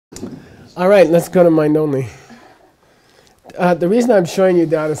All right, let's go to mind only. The reason I'm showing you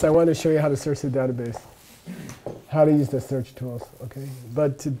that is I want to show you how to search the database, how to use the search tools, okay?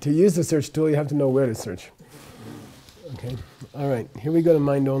 But to use the search tool, you have to know where to search. Okay, all right, here we go to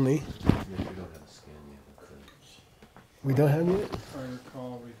mind only. We don't have yet? I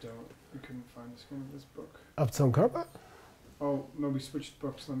recall we don't. We couldn't find a scan of this book. Of Tsongkhapa? Oh, no, we switched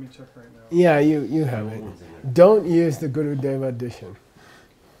books. Let me check right now. Yeah, you have it. Don't use the Gurudeva edition.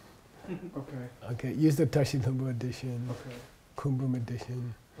 Okay. Okay, use the Tashitambu edition, Okay. Kumbum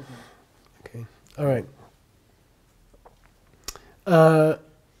edition. Okay. Okay, all right.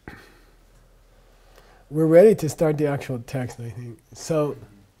 We're ready to start the actual text, I think. So,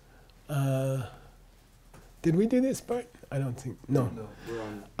 did we do this part? I don't think, no. No, we're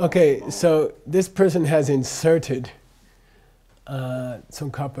on. Okay, so this person has inserted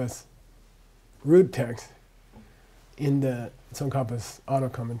Tsongkhapa's root text in the Tsongkhapa's auto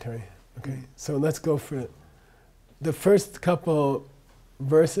commentary. Okay, so let's go for it. The first couple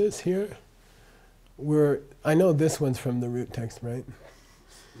verses here I know this one's from the root text, right?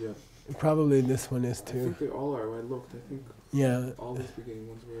 Yeah. Probably this one is I too. think they all are. When I looked, I think Yeah. all these beginning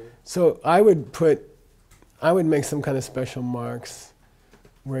ones were. So I would make some kind of special marks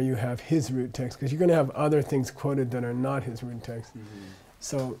where you have his root text, because you're going to have other things quoted that are not his root text.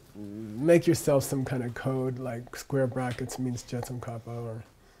 So make yourself some kind of code, like square brackets means Jetsongkhapa, or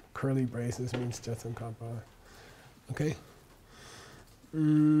curly braces means Jetsongkhapa. Okay?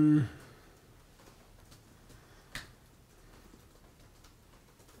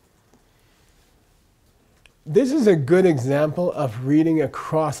 This is a good example of reading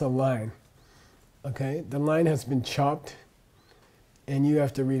across a line. Okay? The line has been chopped, and you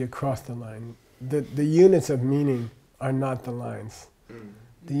have to read across the line. The units of meaning are not the lines.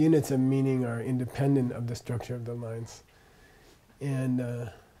 The units of meaning are independent of the structure of the lines. And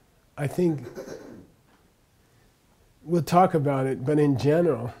I think we'll talk about it, but in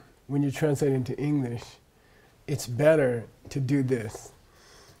general, when you translate into English, it's better to do this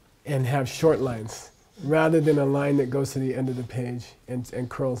and have short lines rather than a line that goes to the end of the page and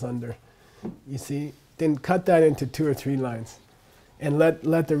curls under. You see? Then cut that into 2 or 3 lines and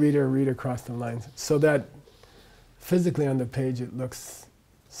let the reader read across the lines so that physically on the page it looks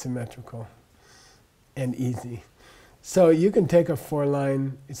symmetrical and easy. So you can take a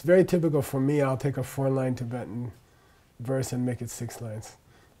 4-line, it's very typical for me, I'll take a 4-line Tibetan verse and make it 6 lines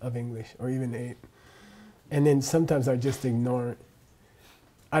of English, or even 8. And then sometimes I just ignore it.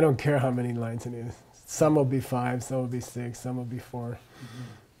 I don't care how many lines it is. Some will be 5, some will be 6, some will be 4.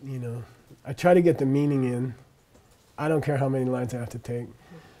 You know, I try to get the meaning in. I don't care how many lines I have to take.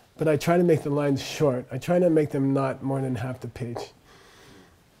 But I try to make the lines short. I try to make them not more than half the page.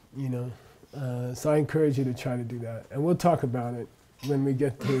 You know, so I encourage you to try to do that. And we'll talk about it when we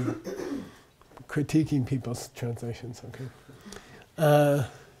get to critiquing people's translations, okay?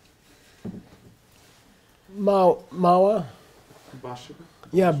 Mawa? Bashika?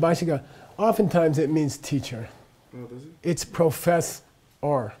 Yeah, Bashika. Oftentimes it means teacher. Oh, does it? It's profess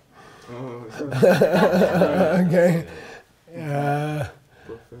or. Oh, Okay.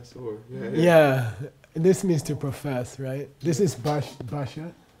 Professor. Yeah, this means to profess, right? This is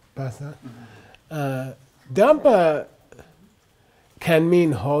basa. Dampa can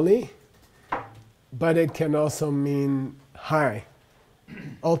mean holy, but it can also mean high,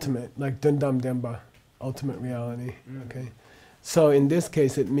 ultimate, like Dundam Demba, ultimate reality. Okay, so in this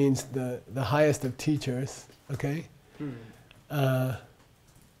case it means the highest of teachers. Okay,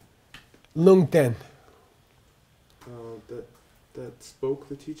 Lungten. That spoke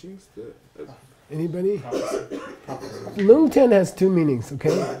the teachings. Anybody? Lungten has 2 meanings,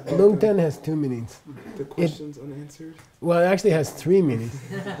 okay? Lungten has 2 meanings. The questions unanswered. Well, it actually has 3 meanings.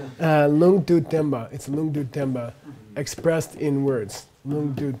 Lungdu Temba, it's Lungdu Temba, expressed in words.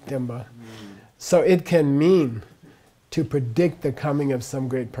 Lungdu Temba. So it can mean to predict the coming of some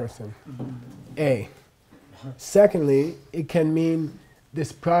great person. A. Secondly, it can mean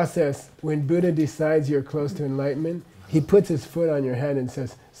this process when Buddha decides you're close to enlightenment, he puts his foot on your head and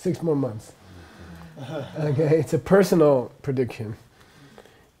says, 6 more months. Okay, it's a personal prediction.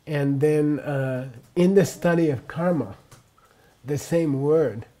 And then in the study of karma, the same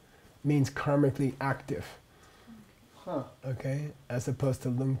word means karmically active. Okay, as opposed to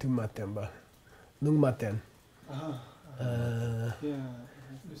lungtu matemba, lungmaten.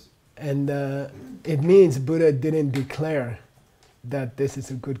 And it means Buddha didn't declare that this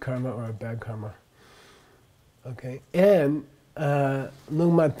is a good karma or a bad karma. Okay, and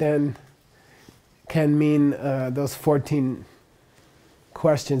lungmaten can mean those 14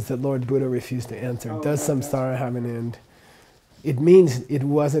 questions that Lord Buddha refused to answer. Does samsara have an end? it means it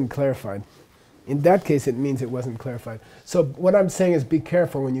wasn't clarified. In that case, it means it wasn't clarified. So what I'm saying is be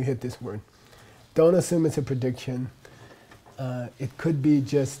careful when you hit this word. Don't assume it's a prediction. It could be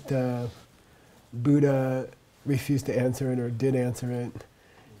just Buddha refused to answer it or did answer it.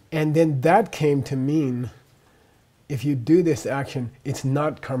 And then that came to mean if you do this action, it's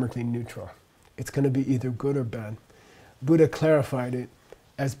not karmically neutral. It's going to be either good or bad. Buddha clarified it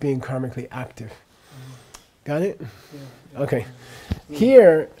as being karmically active. Got it? Yeah. Okay.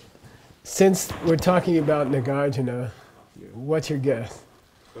 Here, since we're talking about Nagarjuna, what's your guess?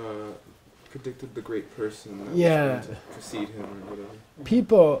 Predicted the great person that Yeah. was going to precede him or whatever.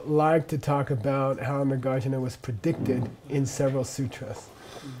 People like to talk about how Nagarjuna was predicted in several sutras.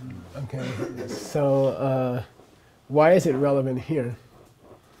 Okay, so why is it relevant here?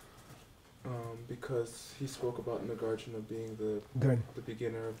 Because he spoke about Nagarjuna being Good. the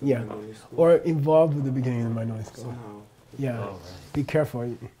beginner of the Yeah. minority school. Or involved with the beginning of the minority school. Somehow. Yeah, Oh, right. be careful.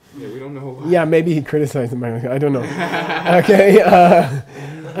 Yeah, we don't know why. Yeah, maybe he criticized the minority school. I don't know. Okay,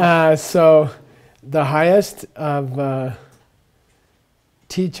 so the highest of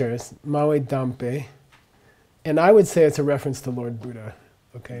teachers, Maui Dampe, and I would say it's a reference to Lord Buddha.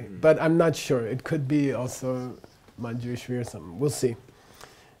 Okay, but I'm not sure. It could be also Manjushri or something. We'll see.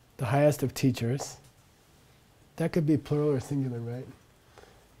 The highest of teachers. That could be plural or singular, right?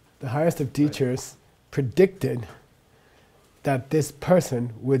 The highest of teachers predicted that this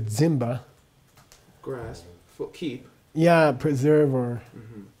person would zimba, Grasp, keep. preserve or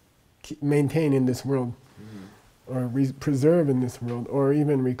maintain in this world, or preserve in this world, or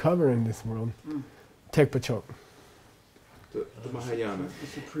even recover in this world. Tekpachok. The Mahayana. The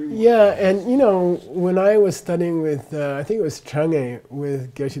supreme one. Yeah, and you know, when I was studying with, I think it was Chang'e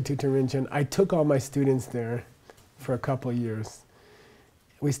with Geshe Tuta Rinchen, I took all my students there for a couple of years.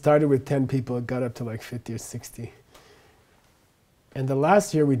 We started with 10 people, it got up to like 50 or 60. And the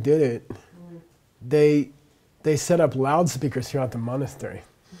last year we did it, they set up loudspeakers throughout the monastery.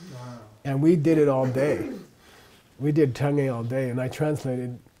 Wow. And we did it all day. We did Chang'e all day, and I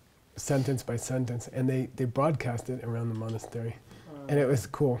translated sentence by sentence, and they broadcast it around the monastery. And it was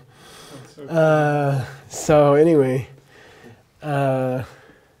cool. That's so cool. So anyway, Zimba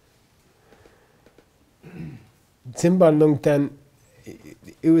Lungten,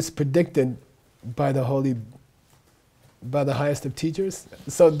 it was predicted by the highest of teachers.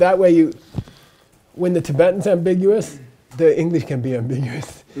 So that way when the Tibetan's ambiguous, the English can be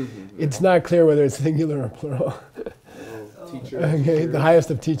ambiguous. It's not clear whether it's singular or plural. Teacher. Okay, the highest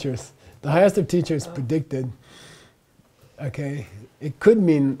of teachers. The highest of teachers predicted, okay, it could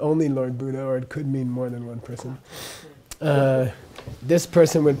mean only Lord Buddha, or it could mean more than one person. This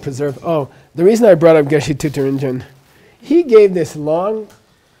person would preserve, the reason I brought up Geshe Tuta Rinchen, he gave this long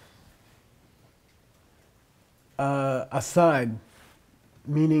aside,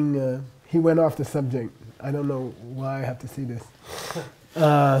 meaning he went off the subject. I don't know why I have to see this.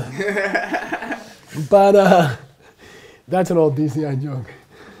 But that's an old DCI joke.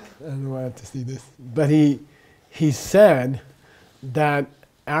 I don't know why I have to see this. But he said that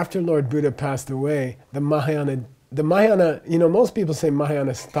after Lord Buddha passed away, the Mahayana, you know, most people say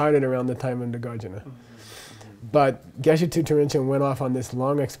Mahayana started around the time of Nagarjuna. But Geshe Tuta Rinchen went off on this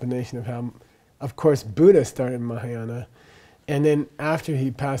long explanation of how, of course, Buddha started Mahayana, and then after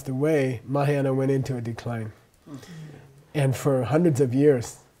he passed away, Mahayana went into a decline. And for hundreds of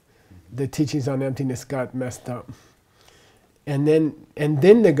years, the teachings on emptiness got messed up. And then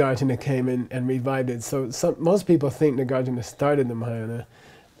Nagarjuna came in and revived it. So most people think Nagarjuna started the Mahayana,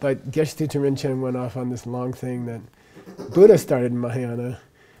 but Geshe Tuta Rinchen went off on this long thing that Buddha started Mahayana,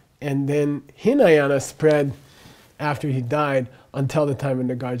 and then Hinayana spread after he died until the time of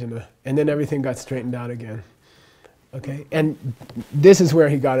Nagarjuna, and then everything got straightened out again. Okay, and this is where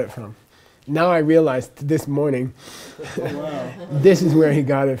he got it from. Now I realized this morning, Wow. this is where he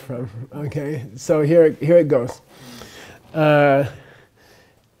got it from. Okay, so here it goes.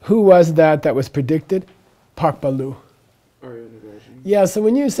 Who was that was predicted? Pakpalu. Arya Nagarjuna. Yeah, so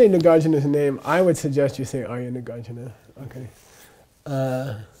when you say Nagarjuna's name, I would suggest you say Arya Nagarjuna. Okay.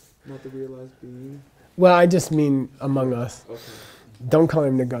 Not the realized being. Well, I just mean among us. Okay. Don't call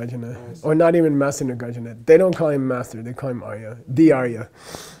him Nagarjuna. I see. Or not even Master Nagarjuna. They don't call him Master, they call him Arya. The Arya.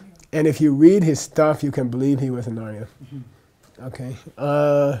 And if you read his stuff, you can believe he was an Arya. Okay.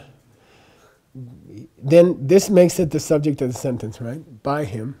 Then this makes it the subject of the sentence, right? By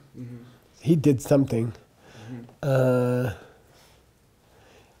him. He did something.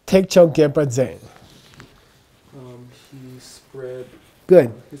 Take chok gepa zen. He spread.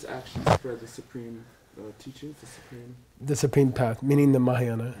 Good. His actions spread the supreme teachings, the supreme. The supreme path, meaning the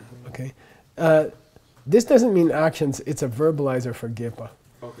Mahayana. Okay. This doesn't mean actions, it's a verbalizer for gepa.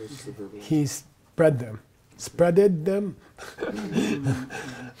 Okay, it's just a verbal. He spread them. Spreaded them.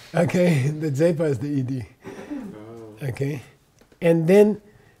 Okay, the zepa is the ed. Oh. Okay, and then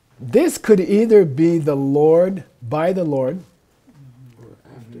this could either be the Lord, by the Lord, Or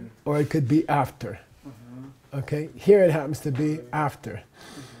after. or it could be after. Uh-huh. Okay, here it happens to be after.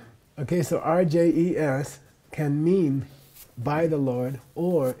 Okay, so RJES can mean by the Lord,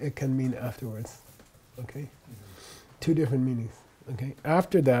 or it can mean afterwards. Okay, two different meanings. Okay,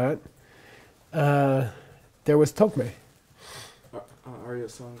 after that, there was Tokme. Arya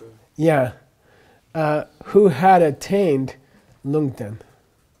Sangha. Yeah, who had attained Lungten.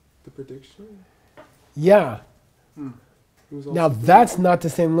 The prediction? Yeah. He was Now also that's not the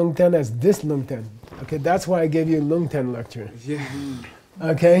same Lungten as this Lungten. Okay, that's why I gave you Lungten lecture. Yeah.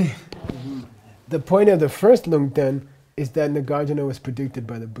 Okay? The point of the first Lungten is that Nagarjuna was predicted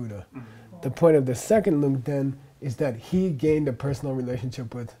by the Buddha. The point of the second Lungten is that he gained a personal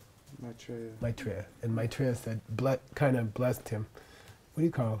relationship with Maitreya. Maitreya. And Maitreya said, kind of blessed him. What do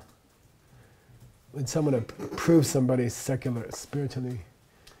you call it? When someone approves somebody secular, spiritually,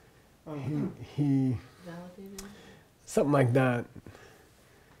 he Validated? something like that.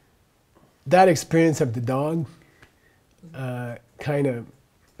 That experience of the dog kind of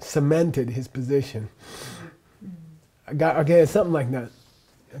cemented his position. Okay, something like that.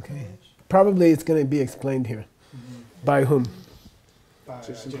 Okay, probably it's going to be explained here. By whom? By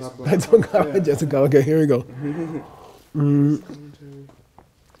Jason Jason Papa. By Tsongkhapa, Jessica. Okay, here we go. Commentary.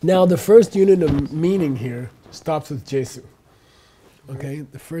 Now the first unit of meaning here stops with Jesu. Okay,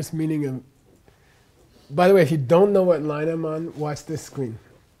 the first meaning of. By the way, if you don't know what line I'm on, watch this screen.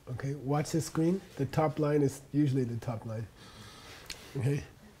 Okay, watch this screen. The top line is usually the top line. Okay,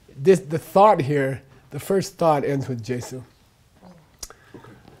 the thought here, the first thought ends with Jesu.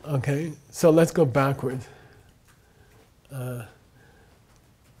 Okay, so let's go backwards.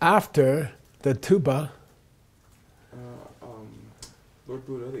 After the tuba, Lord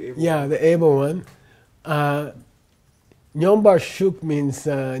Buddha, the able. yeah, the able one. Nyombar Shuk means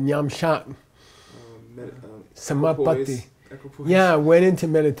Nyamshak, Samapatti. Equipoise. Yeah, went into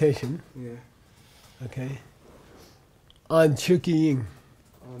meditation. Yeah. Okay. On Chukiying,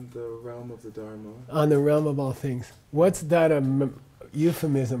 On the realm of the Dharma. on the realm of all things. What's that a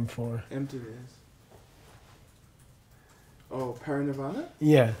euphemism for? Emptiness. Oh, parinirvana?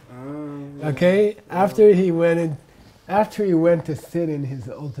 Yeah. Yeah. Okay. After he went to sit in his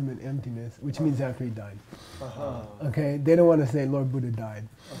ultimate emptiness, which means after he died. Okay. They don't want to say Lord Buddha died.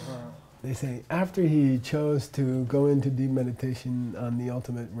 They say after he chose to go into deep meditation on the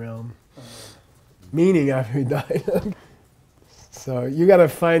ultimate realm, meaning after he died. So you got to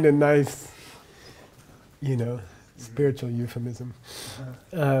find a nice, spiritual euphemism.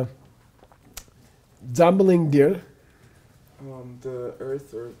 Zambaling deer. The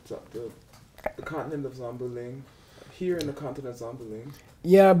earth or the continent of Zambuling. Here in the continent of Zambuling.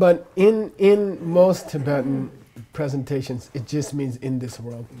 Yeah, but in most Tibetan presentations, it just means in this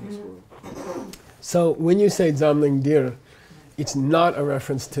world. In this world. So when you say Zamling Dir, it's not a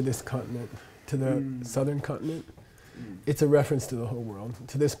reference to this continent, to the southern continent. It's a reference to the whole world,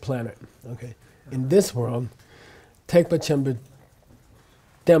 to this planet. Okay, in this world, Tekpa Chemba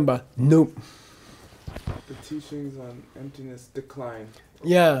Demba Noop. The teachings on emptiness declined.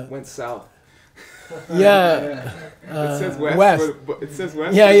 Yeah, Went south. yeah. It says west. West. But it says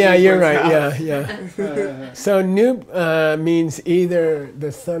west. Yeah, but it yeah, you're went right. south. Yeah. So Noop means either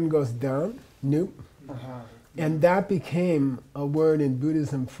the sun goes down, Noop, and that became a word in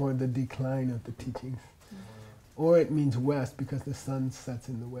Buddhism for the decline of the teachings. Or it means west because the sun sets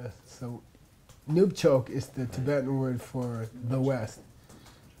in the west. So Nupchok is the Tibetan word for the west.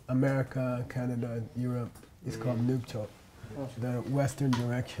 America, Canada, Europe is called Nupchok, the western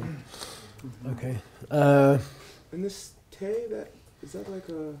direction. Okay. And this te, is that like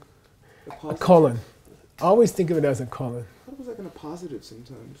a A positive? colon. Always think of it as a colon. I thought it was like in a positive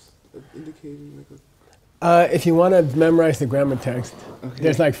sometimes, indicating like a. If you want to memorize the grammar text, Okay.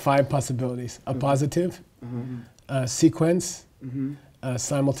 there's like 5 possibilities. A positive, sequence,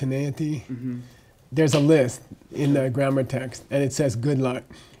 simultaneity. There's a list in the grammar text, and it says good luck.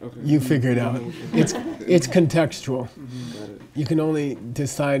 Okay. You figure it out. It's contextual. Got it. You can only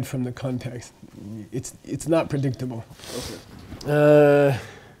decide from the context. It's not predictable. Okay.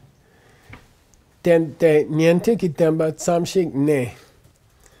 Tente niente kitemba samshik ne.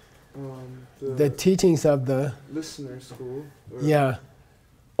 The The teachings of the listener school. Or yeah,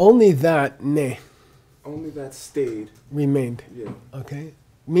 only that ne Only that stayed. remained. Yeah. Okay,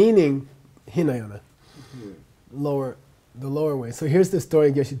 meaning Hinayana, Yeah. the lower way. So here's the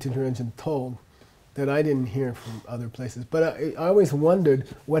story Geshe Tenzin told that I didn't hear from other places. But I always wondered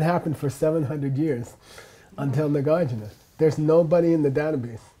what happened for 700 years until Nagarjuna. There's nobody in the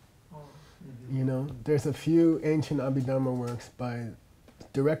database. You know, there's a few ancient Abhidharma works by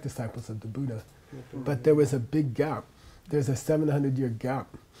direct disciples of the Buddha, but there was a big gap. There's a 700-year gap.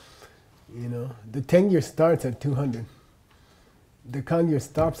 You know, the Tengyur starts at 200. The Kangyur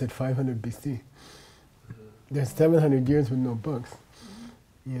stops at 500 BC. There's 700 years with no books.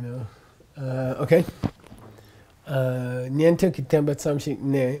 You know, okay. Niente kitemba tsamshik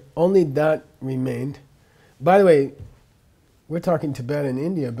ne. Only that remained. By the way, we're talking Tibet and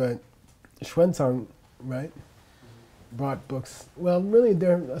India, but Xuanzang, right, brought books. Well, really,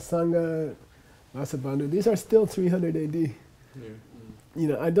 they're Asanga, Vasabandhu. These are still 300 AD. Yeah. You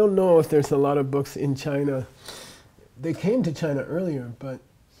know, I don't know if there's a lot of books in China. They came to China earlier, but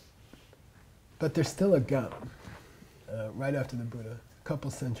there's still a gap right after the Buddha, a couple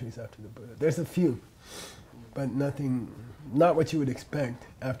centuries after the Buddha. There's a few, but nothing, not what you would expect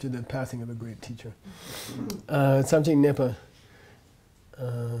after the passing of a great teacher. Samching Nipa.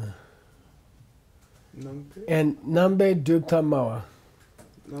 Nangpe? And Nambe Drupta Mawa.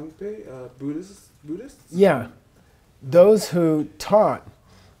 Nangpe? Buddhists? Yeah. Those who taught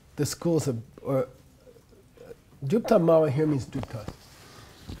the schools of, or Drupta Mawa here means Drupta.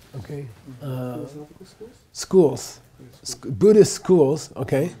 Okay? Philosophical schools? Schools. Buddhist schools,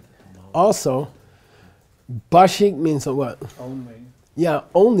 okay? Also, Bashik means a what? Only. Yeah,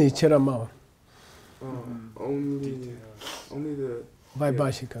 only Chiramawa. Only the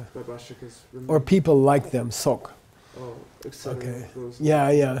Vaibhashika. Vaibhashikas Or people like them, Sok. Oh, etc. Okay. Those. Yeah,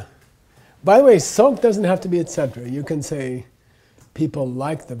 yeah. By the way, Sok doesn't have to be etc. You can say people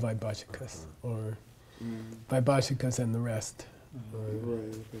like the Vaibhashikas, or Vaibhashikas and the rest. Right,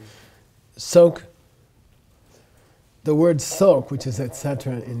 okay. Sok, the word Sok, which is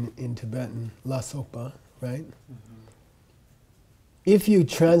etc. in Tibetan, La Sokpa, right? If you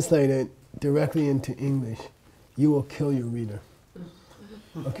translate it directly into English, you will kill your reader.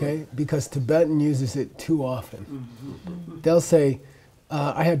 Okay? Because Tibetan uses it too often. They'll say,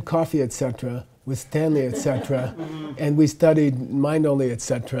 I had coffee, etc., with Stanley, etc., and we studied mind only,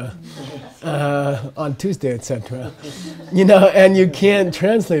 etc., on Tuesday, etc. You know, and you can't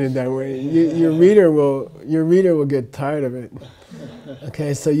translate it that way. Your reader will get tired of it.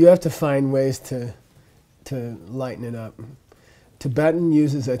 Okay, so you have to find ways to lighten it up. Tibetan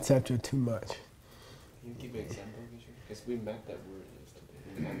uses etc. too much. Can you give an example, because we met that word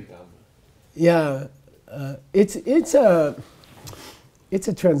yesterday in Abhidhamma. Yeah, it's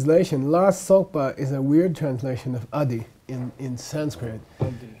a translation. La Sokpa is a weird translation of Adi in Sanskrit,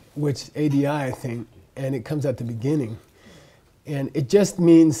 which ADI I think, and it comes at the beginning. And it just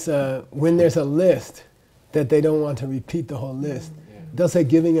means when there's a list that they don't want to repeat the whole list, they'll say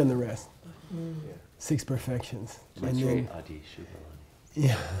giving and the rest. 6 perfections. And then, Adi Shubalani.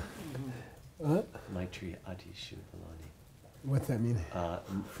 yeah. What? Maitri Adi Shubalani. What's that mean?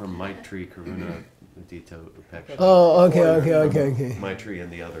 From Maitri, Karuna, Mudita, Upeksha. Oh, okay. Maitri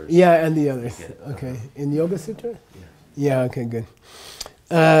and the others. Yeah, and the others. Yeah. Okay. In Yoga Sutra? Yeah. Yeah, okay, good.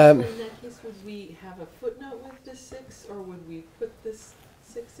 So in that case, would we have a footnote with the 6, or would we put this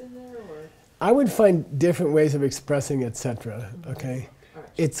 6 in there, or? I would find different ways of expressing etc. Okay? All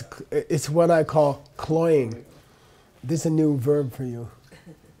right. It's what I call cloying. This is a new verb for you.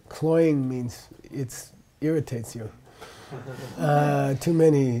 Cloying means it irritates you. Too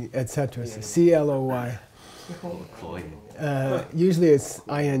many etc. CLOY. Cloying. Usually it's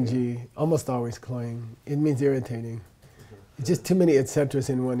ing, almost always cloying. It means irritating. It's just too many etc's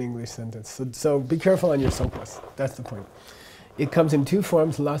in one English sentence. So be careful on your sopas. That's the point. It comes in 2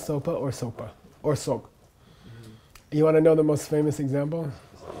 forms, la sopa or sopa, or sok. You want to know the most famous example?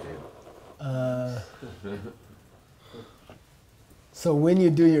 So when you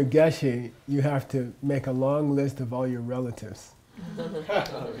do your geshe, you have to make a long list of all your relatives.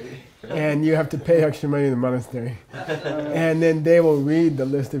 And you have to pay extra money in the monastery. And then they will read the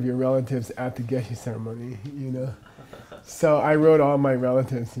list of your relatives at the geshe ceremony, you know. So I wrote all my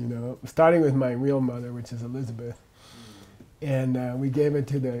relatives, you know, starting with my real mother, which is Elizabeth. And we gave it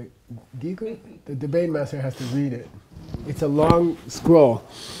to the Giku. The debate master has to read it. It's a long scroll,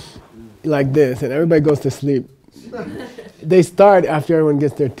 like this, and everybody goes to sleep. They start after everyone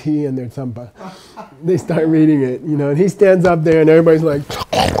gets their tea and their tsampa. They start reading it, you know, and he stands up there and everybody's like,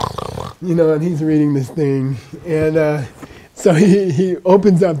 you know, and he's reading this thing. And so he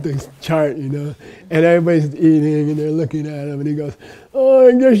opens up this chart, you know, and everybody's eating and they're looking at him and he goes,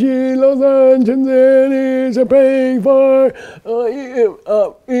 oh, Geshe Lozan Chenzen is praying for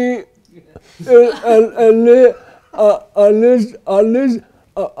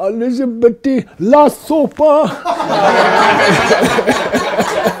Elizabeth La Sopa.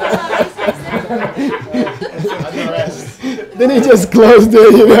 Then he just closed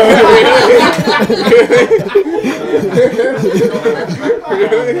it, you know.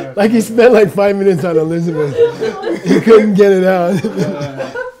 Like he spent like 5 minutes on Elizabeth. He couldn't get it out.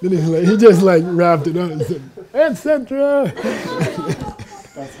 Then he's like, he just like wrapped it up and said, etc.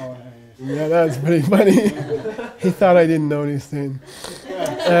 That's how I Yeah, that's pretty funny. He thought I didn't know anything.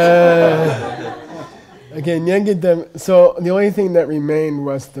 Again, Nyangidem. So the only thing that remained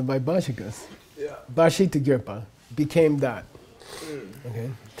was the Vaibhashikas. Yeah. Bashita Gyurpa became that. Okay.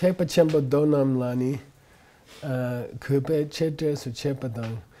 Tepa Chemba Donam Lani, Kupe Chetre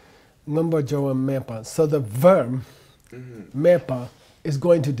Suchepadang, Number Joa Mepa. So the verb, Mepa, is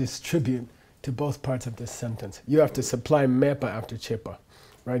going to distribute to both parts of this sentence. You have to supply Mepa after Chepa,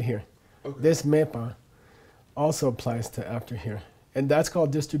 right here. Okay. This Mepa also applies to after here. And that's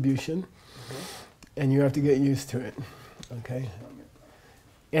called distribution. And you have to get used to it. Okay?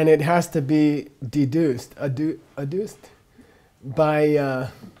 And it has to be deduced, adduced by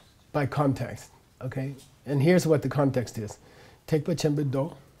context. Okay? And here's what the context is. Tekpa Chemba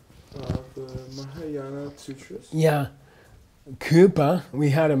Do. The Mahayana Sutras. Yeah. Kupa, we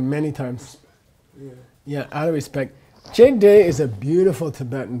had him many times. Yeah. Yeah, out of respect. Jegde is a beautiful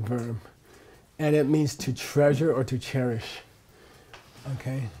Tibetan verb. And it means to treasure or to cherish.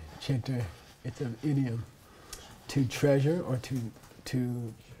 Okay? Jegde. It's an idiom. To treasure or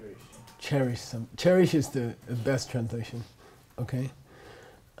to cherish some. Cherish is the best translation. Okay?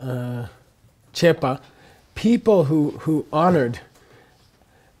 Chepa, people who honored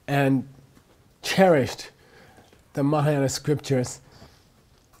and cherished the Mahayana scriptures.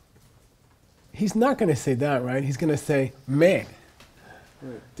 He's not going to say that, right? He's going to say, me.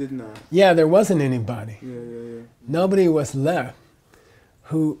 Right. Did not. Yeah, there wasn't anybody. Yeah. Nobody was left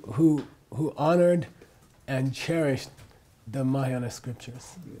who honored and cherished the Mahayana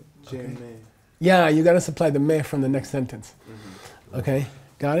scriptures. Yeah. Okay. J-May. Yeah, you got to supply the me from the next sentence. Okay,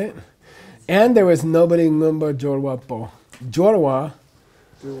 got it? And there was nobody ngumba jorwa po. Jorwa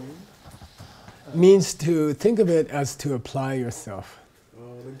means to think of it as to apply yourself.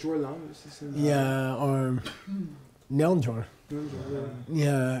 Like Jorlam is the same. Yeah, or Nyeonjor. Yeah.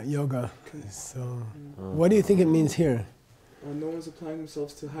 Yeah, yoga. So, what do you think it means here? No one's applying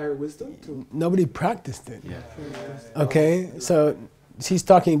themselves to higher wisdom. Nobody practiced it. Yeah. Okay, so she's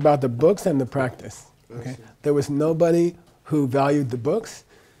talking about the books and the practice. Okay, there was nobody who valued the books,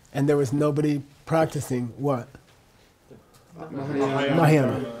 and there was nobody practicing what?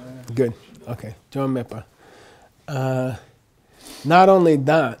 Mahayana. Good. Okay, John Mepa. Not only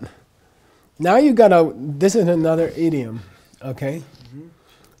that, now you got this is another idiom, okay?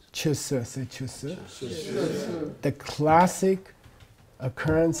 Chusa, say chusa. The classic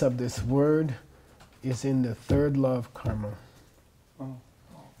occurrence of this word is in the third law of karma.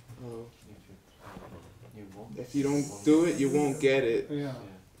 If you don't do it, you won't get it. Yeah.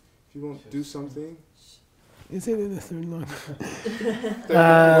 If you won't do something. Is it in the third law?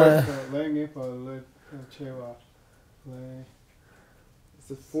 It's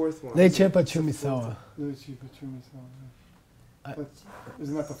the fourth one. Le chepa chumisawa.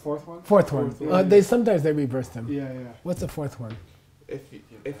 Isn't that the fourth one? Fourth one. Fourth one. They sometimes they reverse them. Yeah. What's the fourth one?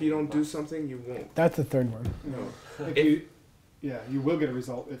 If you don't do something, you won't. That's the third one. No. You will get a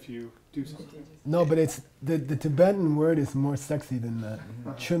result if you do something. No, but it's the Tibetan word is more sexy than that.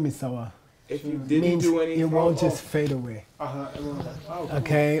 Chumisawa. If you didn't Means do anything, it won't just fade away. Cool.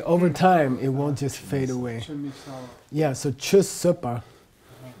 Okay, over time it won't just fade away. Yeah, so chus supa,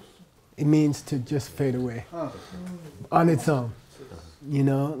 it means to just fade away on its own. You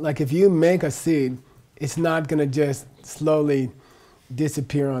know, like if you make a seed, it's not gonna just slowly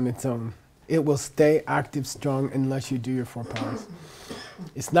disappear on its own. It will stay active, strong, unless you do your 4 powers.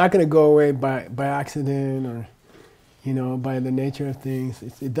 It's not gonna go away by accident or, you know, by the nature of things.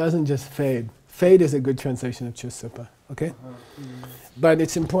 It doesn't just fade. Fade is a good translation of chusupa, okay? But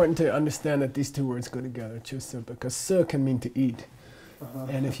it's important to understand that these two words go together, chusupa, because su can mean to eat.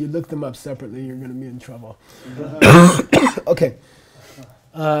 And if you look them up separately, you're going to be in trouble. Okay.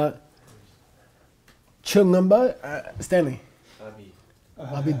 Chungamba, Stanley.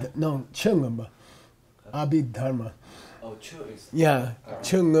 No, Chungamba. Abhidharma. Oh, Chu is. Yeah,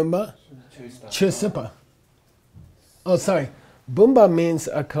 Chungamba, Chu is not. chusupa. Oh, sorry. Bumba means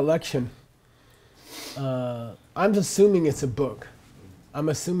a collection. I'm assuming it's a book. I'm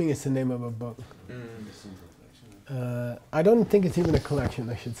assuming it's the name of a book. I don't think it's even a collection,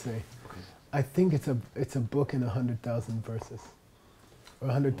 I should say. I think it's a book in 100,000 verses. Or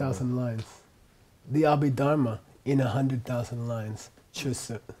 100,000 lines. The Abhidharma in 100,000 lines.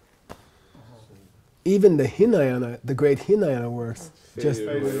 Chusa. Even the Hinayana, the great Hinayana works, just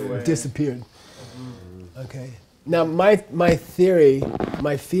Faded away. disappeared. Okay. Now, my theory,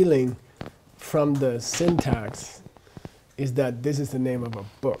 my feeling from the syntax is that this is the name of a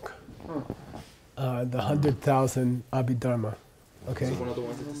book, the 100,000 Abhidharma. Okay. So one of the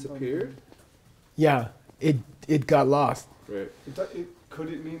ones that disappeared? Yeah, it got lost. Right. Could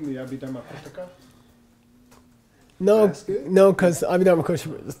it mean the Abhidhamma Pitaka? No, Basket? no, because Abhidharma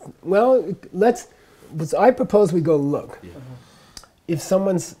Kosha. Well, I propose we go look. Yeah. If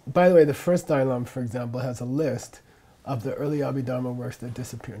someone's, by the way, the first Dalai Lama, for example, has a list of the early Abhidharma works that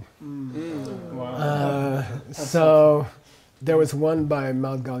disappeared. Wow. So there was one by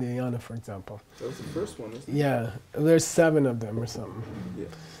Madhgalyayana, for example. That was the first one, isn't it? Yeah, there's 7 of them or something. Yeah.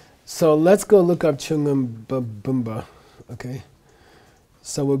 So let's go look up Chungam Bumba, okay?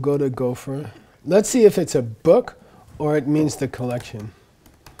 So we'll go to Gopher. Let's see if it's a book or it means the collection.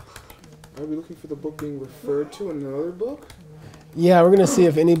 Are we looking for the book being referred to in another book? Yeah, we're going to see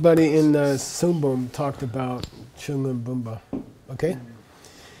if anybody in Sumbum talked about Chungam Bumba, okay?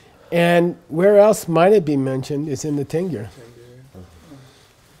 And where else might it be mentioned is in the Tengyur.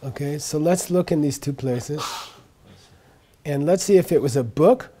 Okay, so let's look in these 2 places. And let's see if it was a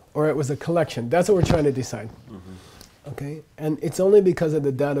book or it was a collection. That's what we're trying to decide. Okay, and it's only because of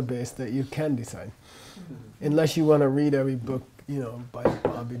the database that you can decide. Unless you want to read every book, by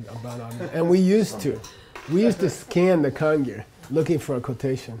about Abhi. And we used to. We used to scan the Kangyur looking for a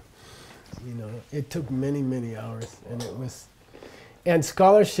quotation. It took many, many hours, and it was. And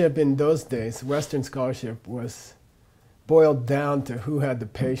scholarship in those days, Western scholarship, was boiled down to who had the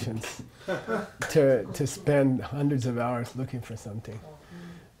patience to spend hundreds of hours looking for something.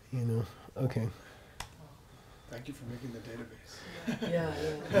 Okay. Thank you for making the database. Yeah,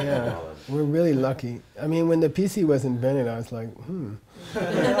 Yeah, we're really lucky. I mean, when the PC was invented, I was like,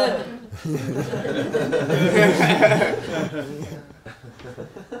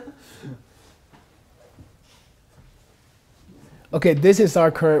 Okay, this is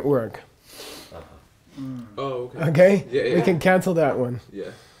our current work. Oh, okay. Okay? Yeah, yeah. We can cancel that one.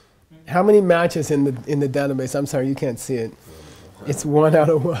 Yeah. How many matches in the database? I'm sorry, you can't see it. It's 1 out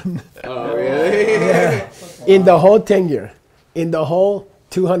of 1. Oh, really? Yeah. In the whole Tengyur, in the whole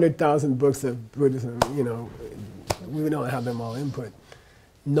 200,000 books of Buddhism, we don't have them all input.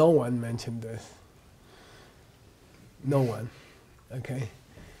 No one mentioned this. No one. Okay.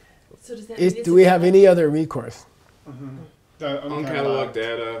 So does that mean it's Do we a have any other recourse? The Uncataloged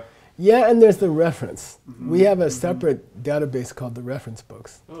data. Yeah, and there's the reference. We have a separate database called the reference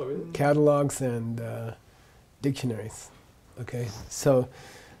books, Oh, really? catalogs and dictionaries. Okay, so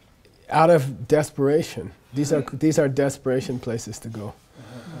out of desperation, these are desperation places to go.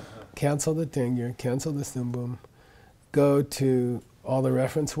 Cancel the Tengyur, cancel the Sumbum, go to all the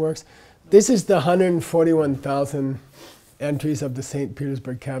reference works. This is the 141,000 entries of the St.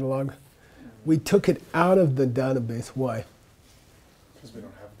 Petersburg catalog. We took it out of the database. Why? Because we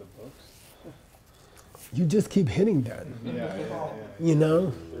don't have the books. You just keep hitting that. Yeah.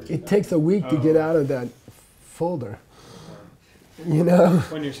 It takes a week to get out of that folder.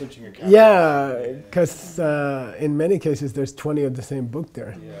 When you're searching your catalog. Yeah, because in many cases there's 20 of the same book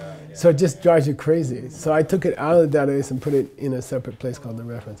there. Yeah. So it just drives you crazy. So I took it out of the database and put it in a separate place called the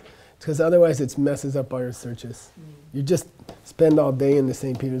reference. Because otherwise it messes up all your searches. You just spend all day in the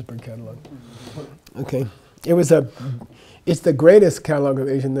St. Petersburg catalog. Okay. It's the greatest catalog of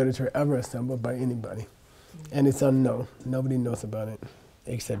Asian literature ever assembled by anybody. And it's unknown. Nobody knows about it,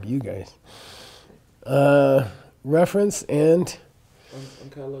 except you guys. Reference and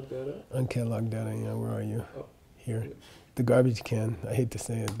Uncataloged data? uncataloged data. Yeah, where are you? Oh. Here. The garbage can. I hate to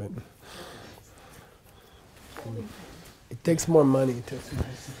say it, but it takes more money to.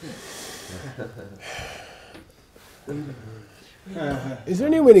 Is there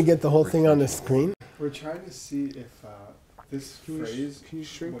any way to get the whole thing on the screen? We're trying to see if this phrase, Can you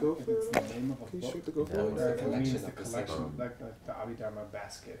shrink if Gopher? it's the name of a Can you book, shrink the Gopher? No, or it's if the it means collection the of the collection, seven. like the Abhidharma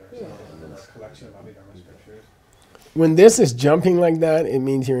basket or something, a collection of Abhidharma scriptures. When this is jumping like that, it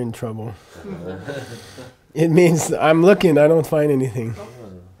means you're in trouble. It means I'm looking, I don't find anything.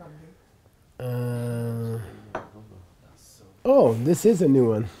 Oh, this is a new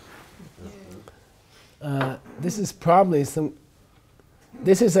one. This is probably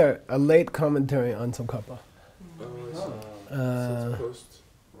this is a late commentary on Tsongkhapa. So it's post.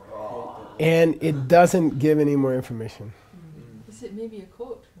 And it doesn't give any more information. Is it maybe a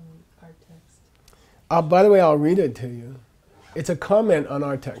quote from our text? By the way, I'll read it to you. It's a comment on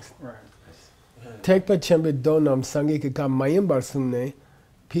our text. Right. Tekpa Chembe Donam Sangikika Mayimbar Sungne,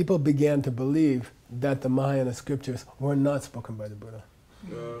 people began to believe that the Mahayana scriptures were not spoken by the Buddha.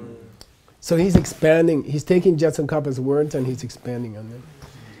 Um, So he's expanding, he's taking Jetsunkapa's words and he's expanding on them.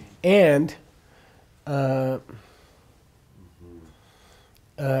 And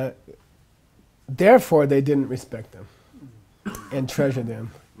therefore they didn't respect them and treasure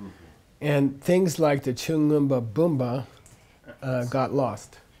them. And things like the Chungumba Bumba got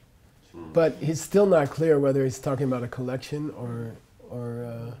lost. But he's still not clear whether he's talking about a collection or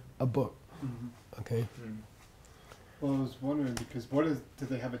a book. Okay. Well, I was wondering because do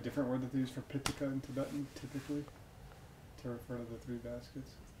they have a different word that they use for Pitaka in Tibetan typically to refer to the three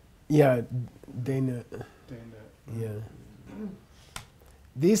baskets? Yeah, Dana. Dana. Yeah.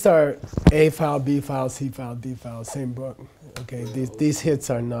 These are A file, B file, C file, D file, same book. Okay, these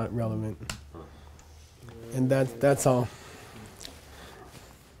hits are not relevant. And that's all.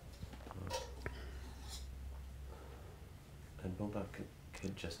 And Bomba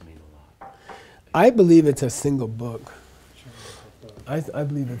could just mean a lot. I believe it's a single book. I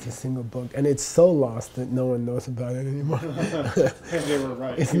believe it's a single book, and it's so lost that no one knows about it anymore. And they were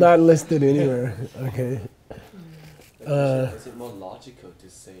right. It's not listed anywhere. Okay. Is it more logical to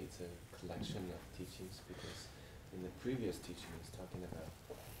say it's a collection of teachings? Because in the previous teaching it's talking about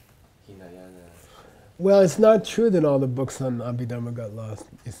Hinayana. Well, it's not true that all the books on Abhidharma got lost.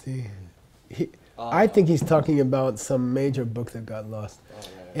 You see, I think he's talking about some major book that got lost.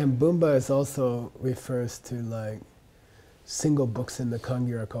 And Bumba is also refers to like single books in the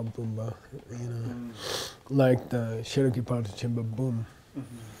Kangi are called Bumba, you know, like the Shirokipata Bum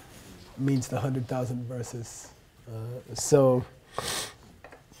means the 100,000 verses. So,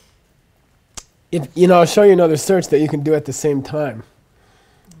 if I'll show you another search that you can do at the same time.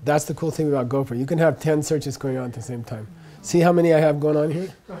 That's the cool thing about Gopher. You can have 10 searches going on at the same time. See how many I have going on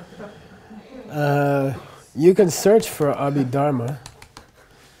here? You can search for Abhidharma,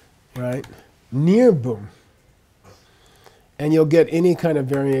 right, near Boom, and you'll get any kind of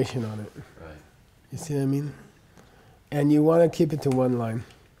variation on it. Right. You see what I mean? And you want to keep it to one line.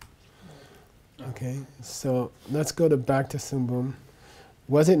 Okay, so let's go back to Sumbum.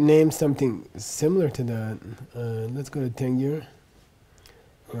 Was it named something similar to that? Let's go to Tengyur.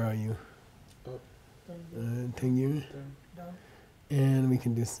 Where are you? Tengyur. And we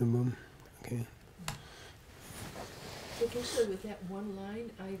can do Sumbum. Okay. So actually with that one line,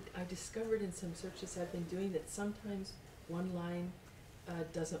 I discovered in some searches I've been doing that sometimes one line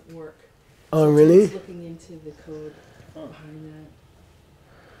doesn't work. Oh, So really? Tim's looking into the code behind that.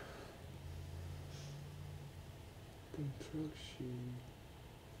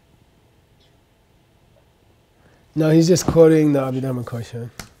 No, he's just quoting the Abhidharma Kosha.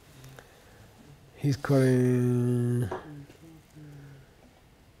 He's quoting.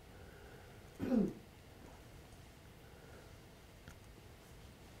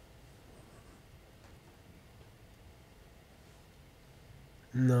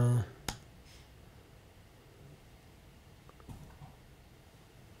 No.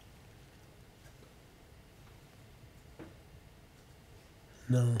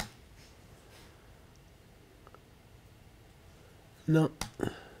 No. No.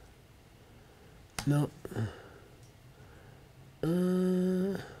 No.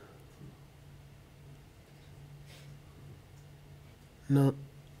 No.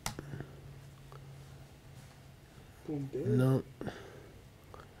 No.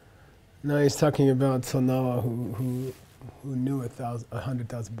 No, he's talking about Sonawa who knew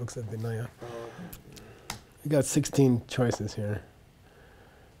 100,000 books of Vinaya. We got 16 choices here.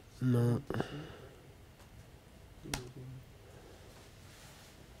 No.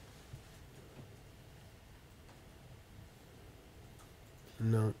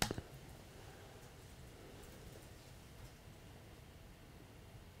 No.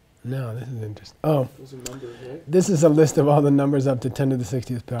 No, this is interesting. Oh, Those are numbers, right? this is a list of all the numbers up to 10 to the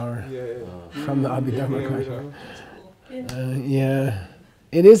 60th power Yeah. from the Abhidharma Kosha. Yeah. Yeah,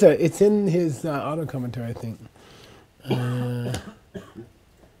 it is it's in his auto commentary, I think. No.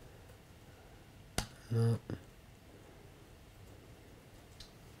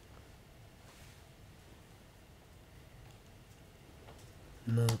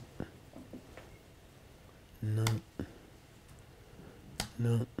 No. No.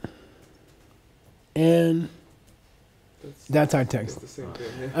 No. And that's our text. That's the same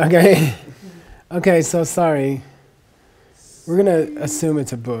thing, yeah. Okay. Okay, so sorry. We're going to assume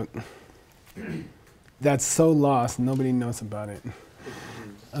it's a book that's so lost, nobody knows about it.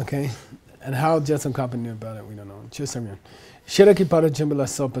 Okay? And how Jetsunkapa knew about it, we don't know. Chusangyan. Shiraki para chimbala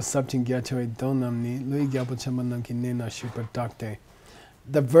sopa sapchin gyachoi donamni, lui gyapo chamananki nena shupa dakte.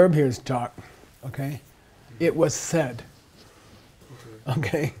 The verb here is dak. Okay? It was said.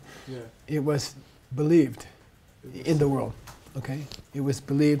 Okay? Yeah. It was believed in the world. Okay, it was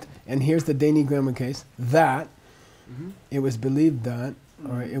believed, and here's the Dani grammar case, that it was believed that,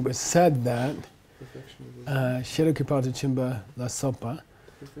 or it was said that, Shirokipata Chimba La Sopa,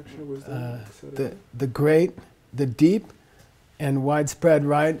 the great, the deep, and widespread,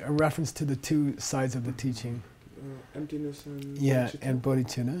 right? A reference to the two sides of the teaching. Emptiness and bodhicitta. And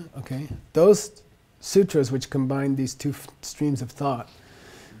bodhicitta, okay. Those sutras which combine these two streams of thought,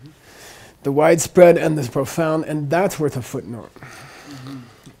 the widespread and the profound, and that's worth a footnote.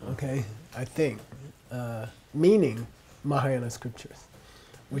 Okay, I think. Meaning Mahayana scriptures,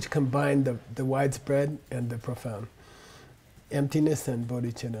 which combine the widespread and the profound. Emptiness and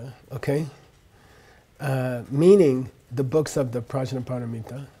bodhicitta, okay? Meaning the books of the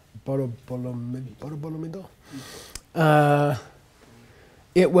Prajnaparamita, Borobudumido.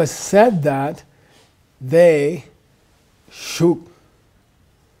 It was said that they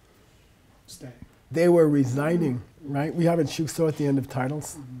they were residing, right? We have it shukso at the end of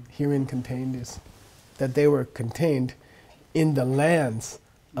titles. Herein contained is that they were contained in the lands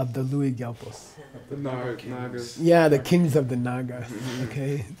of the Lui Gyalpos. The Nagas. Yeah, the kings of the Nagas.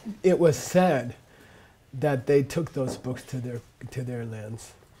 Okay, it was said that they took those books to their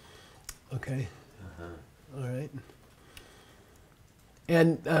lands. Okay, all right.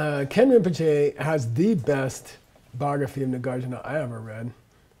 And Ken Rinpoche has the best biography of Nagarjuna I ever read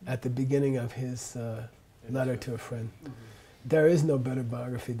at the beginning of his letter to a friend. There is no better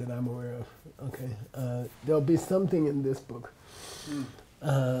biography that I'm aware of. Okay, there'll be something in this book.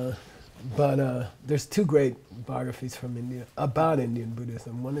 But there's two great biographies from India about Indian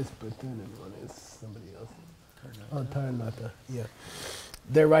Buddhism. One is Bhutan and one is somebody else. Taranatha. Yeah.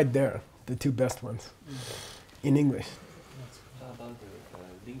 They're right there, the two best ones, in English. How about the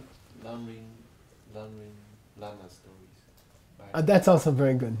Lamrim Lama stories? That's also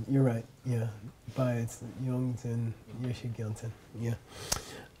very good. You're right. Yeah. By Yongs and Yoshi Gyaltsen. Yeah.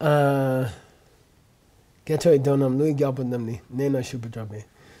 Getoy Donam Lui Gyalpa Namni Nena Shupadrape.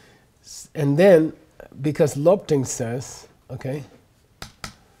 And then, because Lopting says, okay,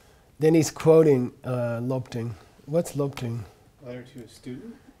 then he's quoting Lopting. What's Lopting? Letter to a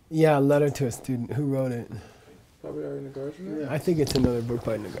student? Yeah, letter to a student. Who wrote it? Probably Ari Nagarjuna? I think it's another book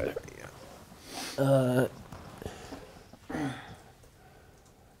by Nagarjuna. Yeah.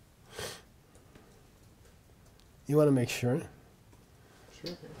 You want to make sure?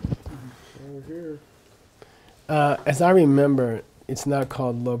 Sure. We're here. As I remember, it's not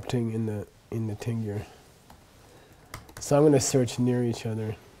called Lopting in the Tingyur. So I'm going to search near each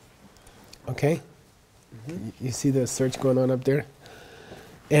other. Okay? You see the search going on up there?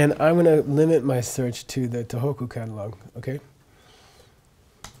 And I'm going to limit my search to the Tohoku catalog. Okay?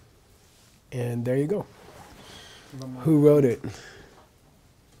 And there you go. Who wrote it?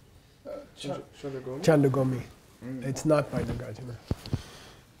 Chandragomi? Chandragomi. It's not by Nagarjuna.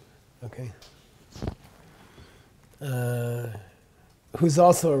 Okay. Who's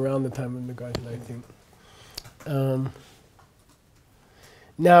also around the time of Nagarjuna, I think.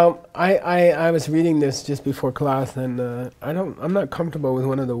 Now, I was reading this just before class, and I'm not comfortable with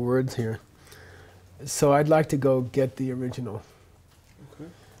one of the words here. So I'd like to go get the original.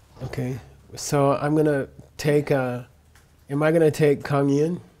 Okay. So I'm gonna take. Am I gonna take Kang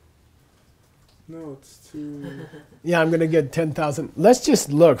Yin? No, it's too. Yeah, I'm gonna get 10,000. Let's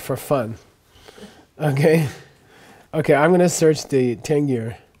just look for fun. Okay. Okay, I'm gonna search the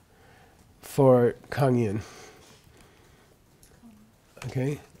Tengyur for Kang Yin.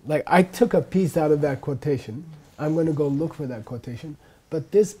 Okay, like I took a piece out of that quotation. I'm gonna go look for that quotation,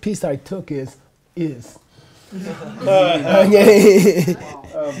 but this piece I took is. Okay.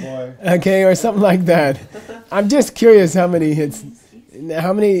 Oh boy. Okay, or something like that. I'm just curious how many hits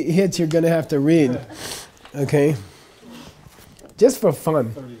you're gonna have to read. Okay, just for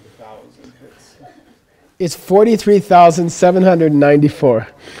fun. 30,000 hits. It's 43,794.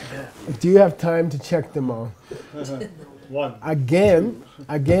 Do you have time to check them all? One. Again.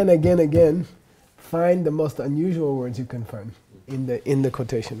 Find the most unusual words you can find in the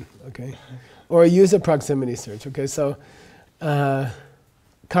quotation. Okay, or use a proximity search. Okay, so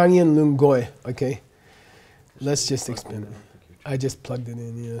Kang Yin Lung Goi. Okay, let's just expand it. I just plugged it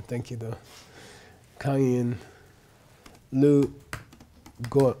in. Yeah, thank you though. Kang Yin Lu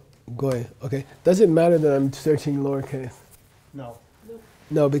Goi. Okay, does it matter that I'm searching lowercase? No.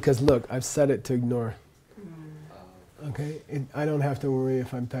 No, because look, I've set it to ignore. Okay, I don't have to worry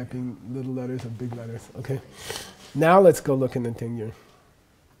if I'm typing little letters or big letters. Okay, now let's go look in the Tingyur.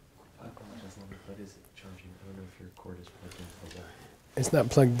 What is it charging? I don't know if your cord is plugged in for that. It's not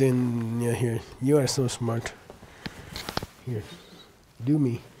plugged in. Yeah, here. You are so smart. Here, do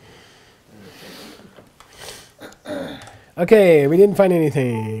me. Okay, we didn't find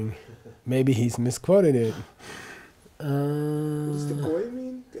anything. Maybe he's misquoted it. What does the goy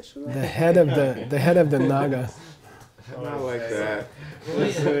mean? Geshe-la? The head of the Naga. Not like that.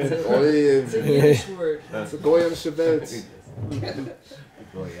 It's Goyim. a Yiddish word. It's a goyim shevet.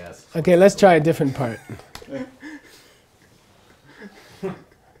 Oh, yes. Okay, let's try a different part.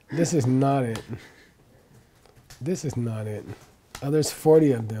 This is not it. This is not it. Oh, there's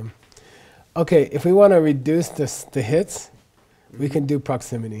 40 of them. Okay, if we want to reduce the hits, we can do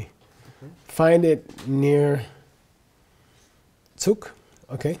proximity. Find it near Zug,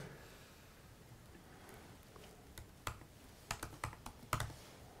 okay?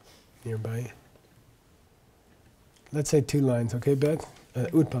 Nearby. Let's say 2 lines, okay, Beth?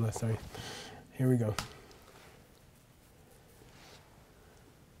 Utpala, sorry. Here we go.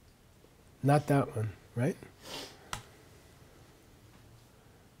 Not that one, right?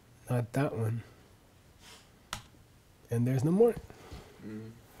 Not that one. And there's no more.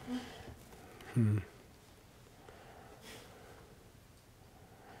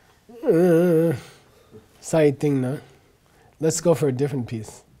 Saiting. Let's go for a different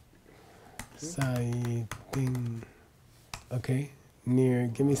piece. Saiting. Okay. Near.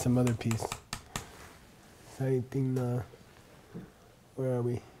 Give me some other piece. Saiting. Where are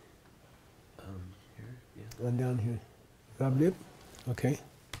we? Here, yeah. One down here. Rablip. Okay.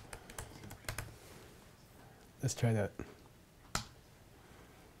 Let's try that.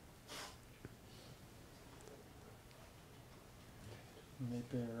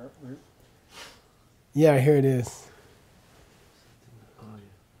 Maybe root. Yeah, here it is. Oh, yeah.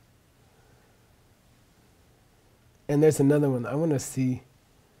 And there's another one. I want to see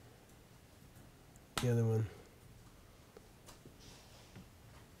the other one.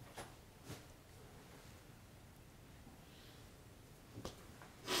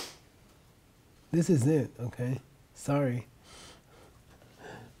 This is it, okay? Sorry.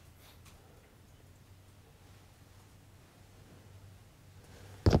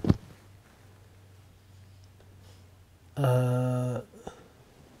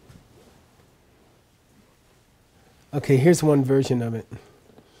 Okay, here's one version of it.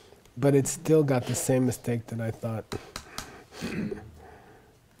 But it's still got the same mistake that I thought.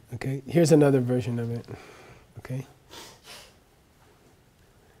 Okay, here's another version of it. Okay.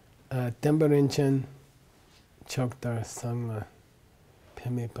 Tembarinchen Chokdar Sangla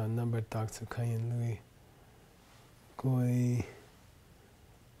Pemepa number Dr. Kayan Louis Goi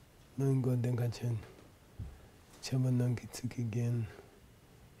Nungo Denkachen Chabananki Tsukigen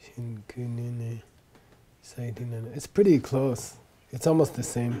Shin Kunine Saidinan. It's pretty close. It's almost the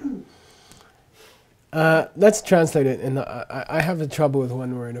same. Let's translate it, and I have a trouble with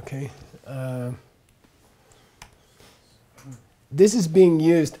one word, okay? This is being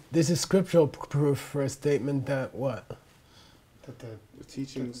used, this is scriptural proof for a statement that what? That The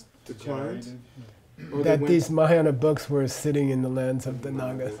teachings declined. generated. Or That they these Mahayana books were sitting in the lands of the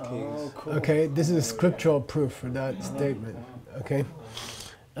Nagas. Oh, cool. Okay, this is scriptural proof for that statement, okay?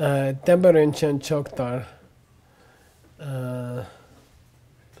 Tembarinchen Choktar,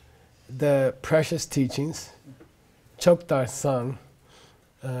 the precious teachings, Choktar Sang,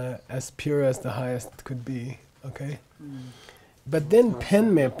 as pure as the highest could be, okay? But then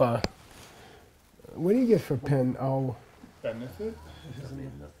pen mepa, what do you get for pen? Oh, Benefit?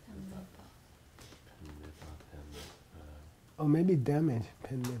 oh, maybe damage,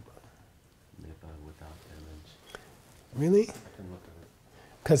 pen mepa. Without damage. Really? I can look at it.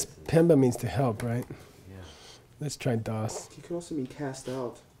 Because pemba means to help, right? Yeah. Let's try das. He could also mean cast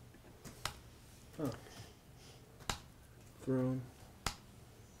out. Oh. Thrown.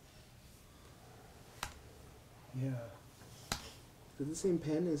 Yeah. Does the same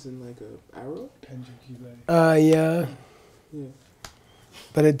pen as in like a arrow? Penjukile. Yeah, Yeah.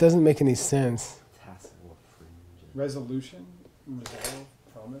 but it doesn't make any sense. Tassel or fringe. Resolution? Resolve?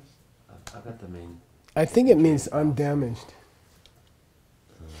 Promise? I got the main. I think it means undamaged.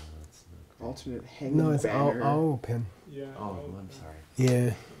 That's not great. Alternate hanging No, it's banner. ao pen. Yeah. Oh, I'm sorry.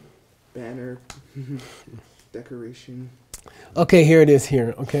 Yeah. Banner. Decoration. Okay, here it is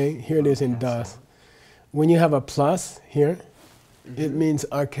here, okay? Here it is in das. When you have a plus here, it means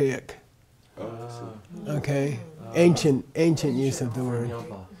archaic, Oh, I see. okay? Ancient use of the word.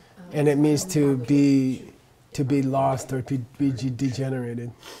 And it means to be lost or to be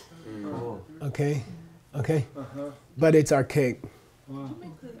degenerated, Oh, okay? Okay? Uh-huh. But it's archaic. Wow. Can you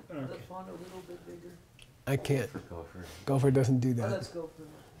make the font a little bit bigger? I can't. for Gopher. Gopher doesn't do Oh, that. let's go for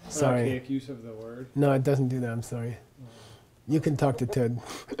that. Sorry. Archaic use of the word. No, it doesn't do that. I'm sorry. You can talk to Ted.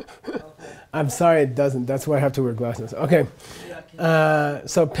 Okay. I'm sorry it doesn't. That's why I have to wear glasses. Okay. Yeah, I can-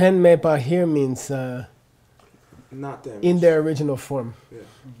 So pen mepa here means Not damaged. in their original form. Yeah.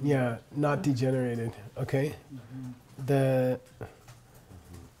 Yeah, not degenerated. Okay, Mhm.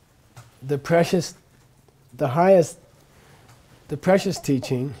 the precious, the highest, the precious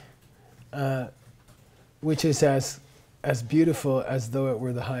teaching, which is as beautiful as though it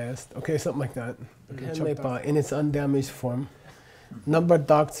were the highest. Okay, something like that. Kenlepa in its undamaged form. Number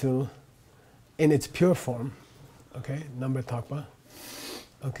Daktu in its pure form. Okay, number Takpa.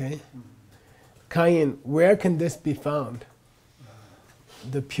 Okay. Kayin, where can this be found?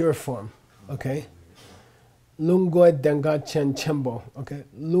 The pure form. Okay. Lungo Denga Chen Chembo. Okay.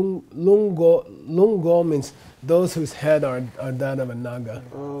 Lungo means those whose head are that of a naga.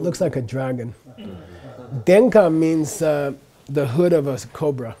 Looks like a dragon. Denka means the hood of a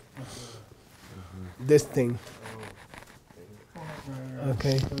cobra. This thing.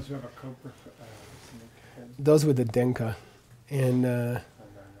 Okay. Those who have a cobra snake head. Those were the Denka. And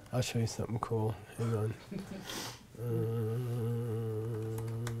I'll show you something cool. Hang on.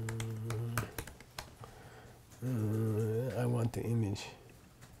 I want the image.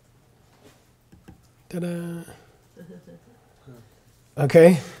 Ta-da!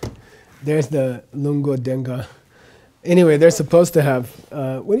 Okay, there's the Lungo Denga. Anyway, they're supposed to have,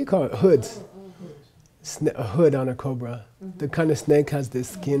 what do you call it? Hoods. A hood on a cobra. The kind of snake has this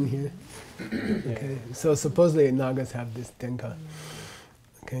skin here. Okay, so supposedly Nagas have this Denka.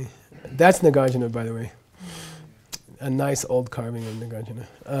 Okay, that's Nagarjuna, by the way. A nice old carving of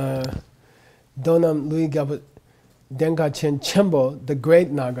Nagarjuna. Donam Lui Gabu Denka Chen Chembo, the great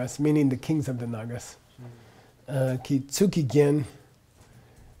Nagas, meaning the kings of the Nagas. Ki Tsuki Gen.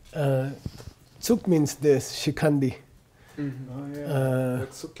 Tsuk means this, Shikandi. Oh yeah.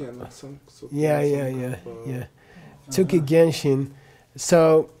 Like Sukken, like some Sukken. Yeah. Tsuki Genshin.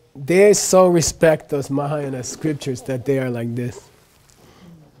 So they so respect those Mahayana scriptures that they are like this.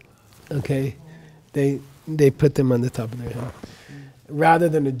 Okay, they put them on the top of their head rather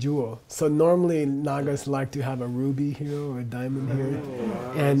than a jewel. So normally Nagas like to have a ruby here or a diamond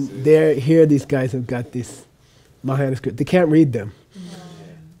here, and here these guys have got this Mahayana script. They can't read them.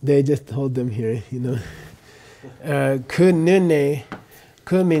 They just hold them here, you know. Kunune,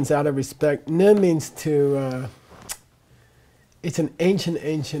 kun means out of respect. Ne means to. It's an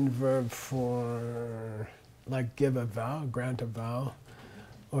ancient verb for like give a vow, grant a vow,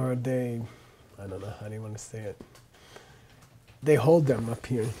 or they, I don't know how do you want to say it. They hold them up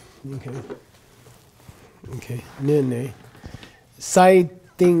here. Okay. Nene. Sai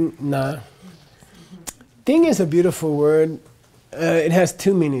ting na. Ting is a beautiful word. It has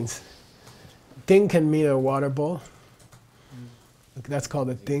two meanings. Ting can mean a water bowl. That's called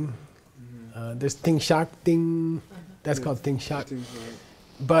a ting. There's ting shak ting. That's called ting shak.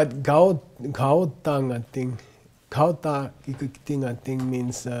 But gao tang a ting. Gao ta ting a ting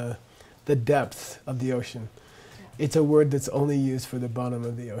means the depth of the ocean. It's a word that's only used for the bottom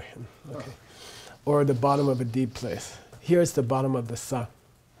of the ocean. Okay. Or the bottom of a deep place. Here it's the bottom of the sa.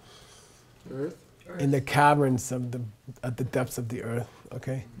 Earth? In the caverns at the depths of the earth.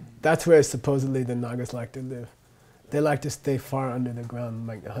 Okay, that's where supposedly the Nagas like to live. They like to stay far under the ground,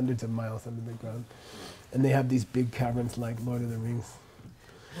 like hundreds of miles under the ground, and they have these big caverns like Lord of the Rings.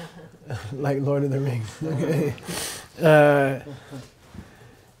 Like Lord of the Rings. Okay,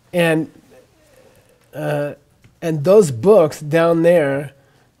 and those books down there,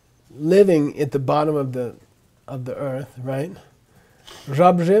 living at the bottom of the earth, right?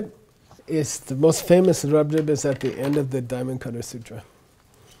 Rabrib is the most famous. Rabrib is at the end of the Diamond Cutter Sutra.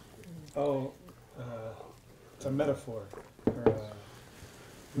 Oh, it's a metaphor. Or,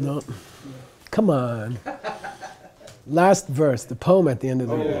 No, come on. Last verse, the poem at the end of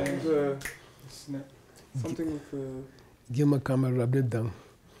the. Snake. Something with Gima kama Rabrib dang.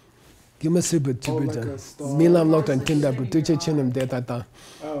 Gima super like chibujan. a star. Milam loktan kinda butuche chinam detata.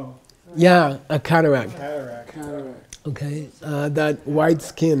 Oh, Yeah, a cataract. cataract. Cataract. Okay, that white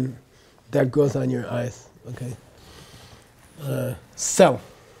skin that grows on your eyes. Okay. Cell.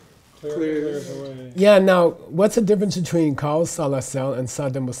 Clears away. Yeah. Now, what's the difference between Kao Sala cell and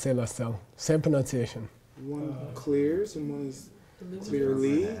Sademosela cell? Same pronunciation. One clears and one is Illuminate.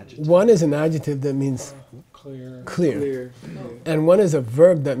 clearly One is an adjective that means Clear. clear, clear. and one is a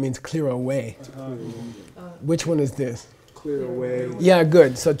verb that means clear away. Uh-huh. Which one is this? Clear away. Yeah,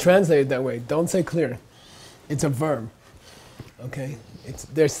 good. So translate it that way. Don't say clear. It's a verb. Okay.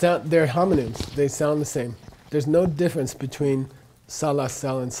 They're homonyms. They sound the same. There's no difference between Sala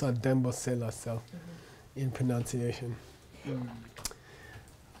cell and Sadembo Sela cell in pronunciation.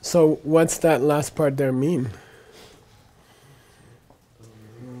 So what's that last part there mean?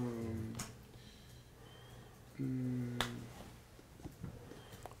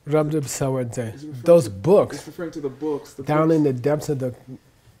 Rabdub Sawadze. Is it referring Those to- books It's referring to the books. The down books in the depths of the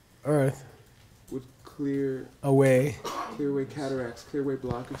earth would clear away away cataracts, clear away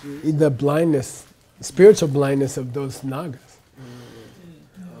blockages. the blindness, spiritual blindness of those nagas.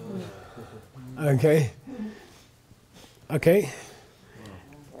 Okay? Okay?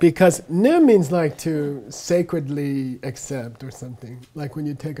 Because ne means like to sacredly accept or something. Like when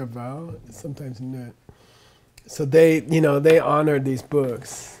you take a vow, sometimes ne. So they, they honor these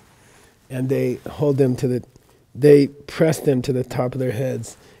books and they hold them they press them to the top of their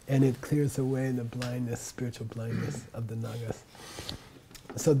heads and it clears away the blindness, spiritual blindness of the nagas.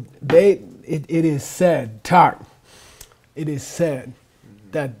 So it is said, it is said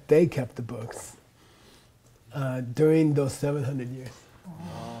that they kept the books during those 700 years.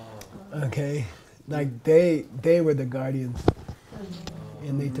 Okay? Like they were the guardians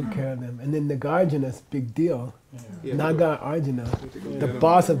and they took care of them. And then Nagarjuna's big deal, Yeah, Naga Arjuna, the yeah.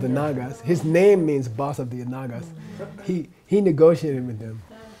 boss of the Nagas, his name means boss of the Nagas. He negotiated with them.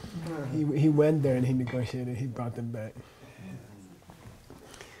 He went there and he negotiated, he brought them back.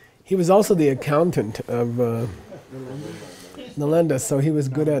 He was also the accountant of Nalanda, so he was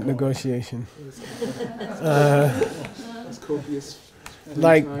good at negotiation. It's copious.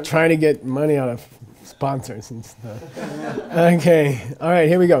 Like trying to get money out of sponsors and stuff. Okay, all right,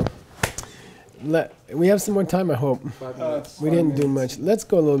 here we go. We have some more time, I hope. 5 minutes. We didn't do much. Let's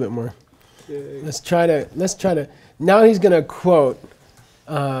go a little bit more. Okay. Let's try to. Now he's going to quote.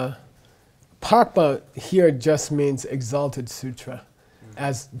 Pakpa here just means exalted sutra,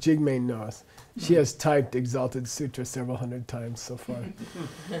 as Jigme knows. She has typed exalted sutra several hundred times so far.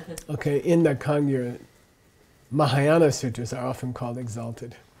 Okay, in the Kangya, Mahayana sutras are often called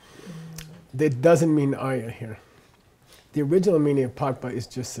exalted. That doesn't mean Arya here. The original meaning of Pakpa is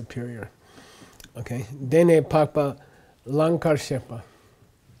just superior. Okay, Dene Pakpa Lankar Shepa.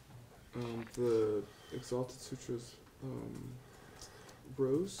 The Exalted Sutras,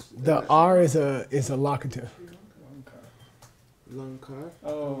 rose. The R is a locative. Lankar.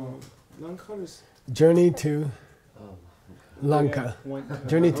 Oh. Lankar is. Journey to Lanka.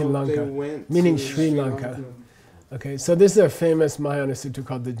 Journey to They Lanka. went Meaning to Sri Lanka. Okay, so this is a famous Mahayana sutra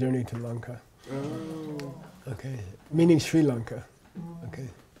called the Journey to Lanka. Oh. Okay, meaning Sri Lanka. Okay.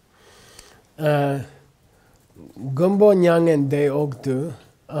 Gumbo Nyang and De Ogdu,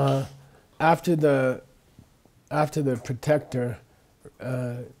 after the protector,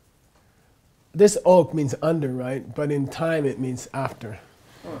 this oak means under, right? But in time it means after.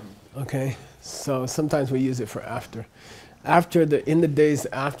 Okay, so sometimes we use it for after. In the days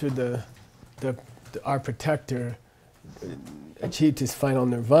after our protector achieved his final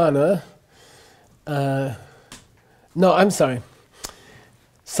nirvana. No, I'm sorry.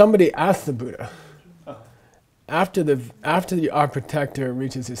 Somebody asked the Buddha. After our protector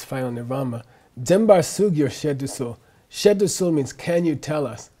reaches his final nirvana, Zembar Sugyo Shedusul. Shedusul means, can you tell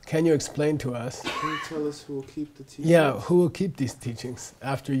us? Can you explain to us? Can you tell us who will keep the teachings? Yeah, who will keep these teachings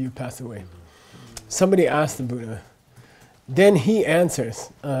after you pass away? Somebody asked the Buddha. Then he answers,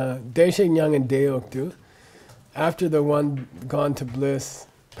 Deshe Nyang and Deokdu, after the one gone to bliss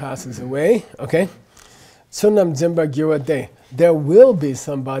passes away, okay? Sunam Zimba Gyuwa De. There will be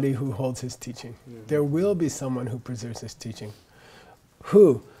somebody who holds his teaching. There will be someone who preserves his teaching.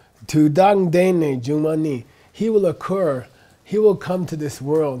 Who? Tudang Dene Jumani. He will occur, he will come to this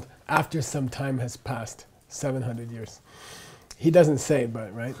world after some time has passed, 700 years. He doesn't say,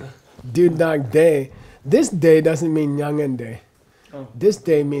 but right? Tudang De. This day doesn't mean Nyangan Day. This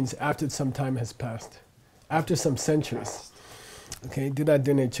day means after some time has passed, after some centuries. Okay, Dida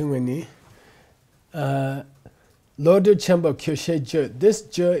Dene Chungweni. Lodu Chembo Kyoshe Je. This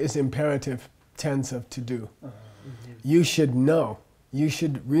Je is imperative tense of to do. You should know, you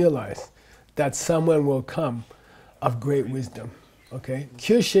should realize that someone will come of great wisdom. Okay?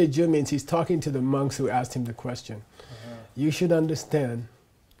 Kyoshe Je means he's talking to the monks who asked him the question. You should understand,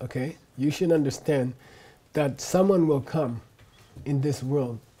 okay? You should understand that someone will come in this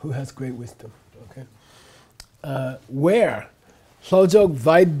world who has great wisdom. Okay? Where? Hlojok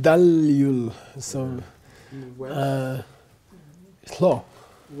Vaidalyul. So, West. Hlo.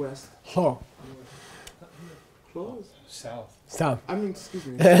 West. Hlo. Close. South. South. I mean, excuse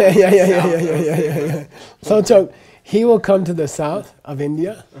me. yeah. So he will come to the south of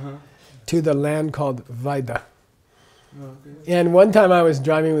India, to the land called Vaida. Okay. And one time I was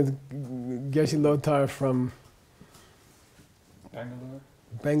driving with Geshe Lothar from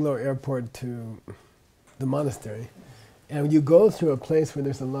Bangalore airport to the monastery. And you go through a place where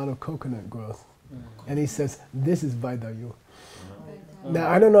there's a lot of coconut growth. And he says, this is Vaidayu. Now,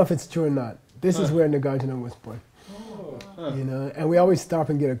 I don't know if it's true or not. This is where Nagarjuna was born. You know, and we always stop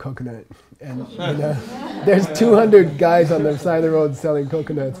and get a coconut. And you know, there's 200 guys on the side of the road selling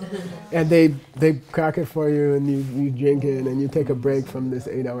coconuts, and they crack it for you, and you drink it, and you take a break from this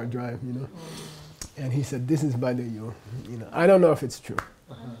 8-hour drive. You know, and he said, "This is Badayu." You know, I don't know if it's true.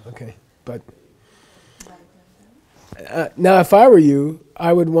 Okay, but now if I were you,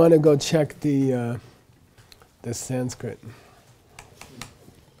 I would want to go check the Sanskrit.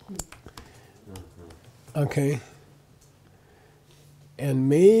 Okay. And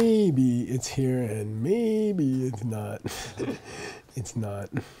maybe it's here, and maybe it's not. It's not.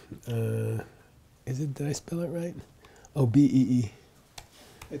 Is it? Did I spell it right? Oh, B-E-E.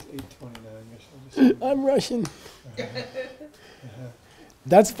 It's 8:29. I'm Russian.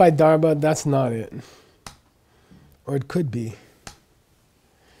 That's Vidarbha. That's not it. Or it could be.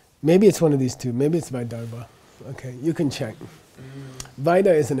 Maybe it's one of these two. Maybe it's Vidarbha. Okay, you can check.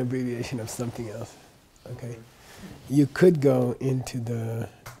 Vida is an abbreviation of something else. Okay. You could go into the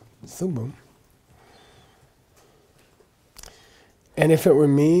Sumbum. And if it were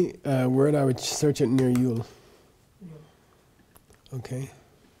me, word, I would search it near Yule. Okay?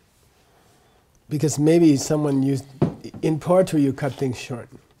 Because maybe someone used, in poetry you cut things short.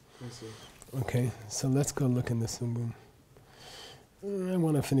 Okay, so let's go look in the Sumbum. I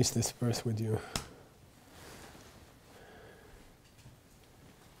want to finish this verse with you.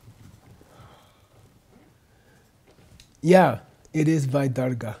 Yeah, it is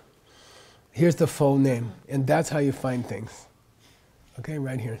Vaidarga. Here's the full name, and that's how you find things. Okay,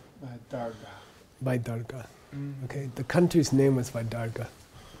 right here. Vaidarga. Okay, the country's name was Vaidarga.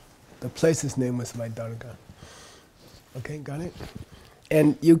 The place's name was Vaidarga. Okay, got it?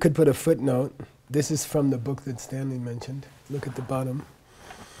 And you could put a footnote. This is from the book that Stanley mentioned. Look at the bottom.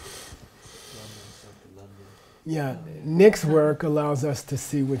 Yeah, Nick's work allows us to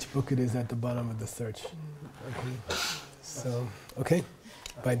see which book it is at the bottom of the search. Okay. So, okay,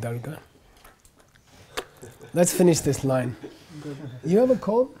 Vaidarga. Let's finish this line. You have a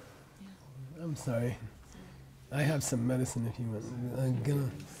cold? I'm sorry. I have some medicine if you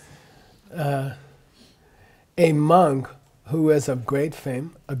want. A monk who is of great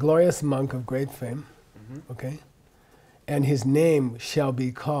fame, a glorious monk of great fame, okay, and his name shall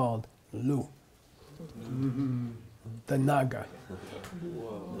be called Lu, the Naga.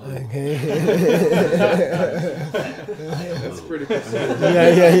 Okay. That's pretty cool.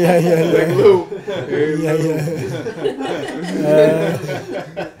 Yeah. Like Lou.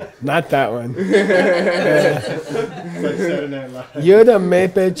 Not that one. It's like Saturday Night Live. Yuda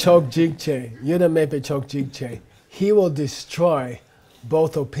mepe chok jigche. Yuda mepe chok jigche. He will destroy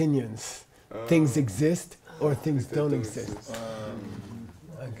both opinions. Things exist or things don't exist.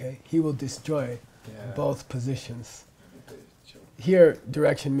 Okay. He will destroy both positions. Here,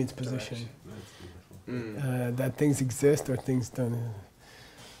 direction means position. That things exist or things don't.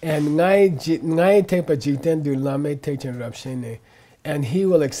 And ngai tepa jiten du lame techen rapshene. And he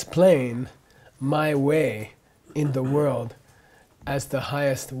will explain my way in the world as the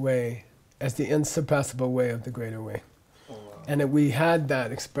highest way, as the unsurpassable way of the greater way. And we had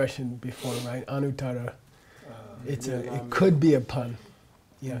that expression before, right? Anuttara. It could be a pun.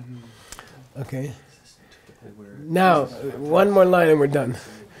 Yeah. Okay. Now, one more line and we're done.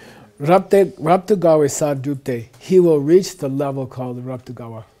 Raptugawa sadrupte. He will reach the level called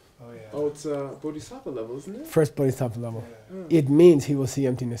Raptugawa. Oh, it's a Bodhisattva level, isn't it? First Bodhisattva level. It means he will see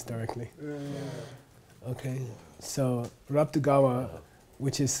emptiness directly. Okay, so Raptugawa,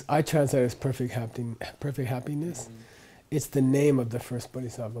 which is, I translate as perfect happiness, it's the name of the first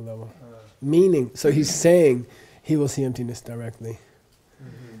Bodhisattva level. Meaning, so he's saying he will see emptiness directly.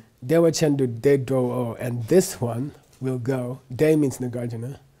 Dewa Chandu De Dro O, and this one will go, De means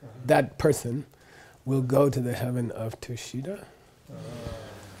Nagarjuna, that person will go to the heaven of Tushita.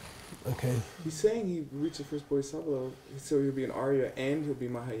 Okay. He's saying he reached the first Bodhisattva level, so he'll be an Arya and he'll be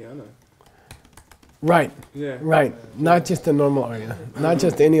Mahayana. Right. Yeah. Right. Not just a normal Arya. Not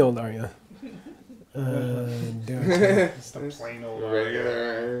just any old Arya. Just a plain old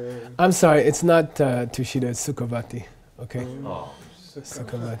Regular. I'm sorry, it's not Tushita, it's Sukhavati. Okay? Oh.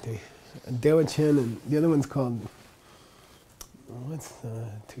 Sukhavati. Dewa Chen, and the other one's called, what's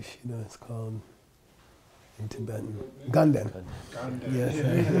Tushita? It's called in Tibetan. Ganden. Yes.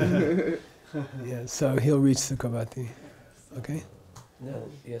 Yeah, so he'll reach Sukhavati. Okay? No,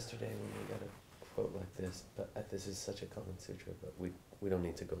 yesterday when we got a quote like this, but this is such a common sutra, but we don't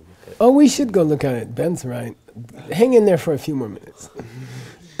need to go look at it. Oh, we should go look at it. Ben's right. Hang in there for a few more minutes.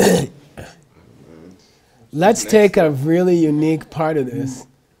 Let's take a really unique part of this.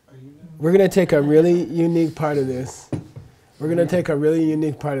 We're going to take a really unique part of this, We're going to take a really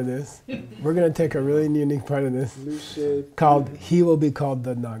unique part of this. We're going to take a really unique part of this Loose shape. called, he will be called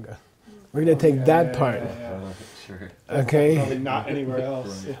the Naga. We're going to take that part. Sure. Okay? Probably not anywhere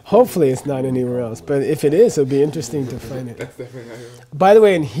else. Hopefully it's not anywhere else. But if it is, it'll be interesting to find it. That's definitely not here. By the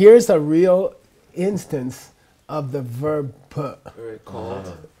way, and here's a real instance of the verb put. Alright,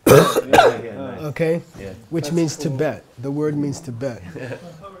 called. Okay? Yeah. Which That's means to cool. bet. The word means to bet.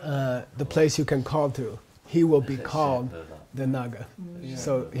 The place you can call to. He will be called the Naga. Yeah.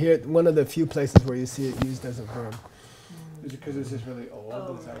 So here, one of the few places where you see it used as a verb. Is it because it's just really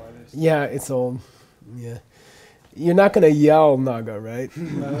old? Is that why it is? Yeah, it's old. Yeah. You're not going to yell Naga, right?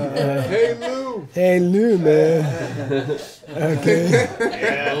 Hey Lou! Hey, Lou, man. Okay. Uh,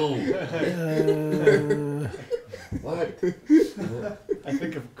 What? I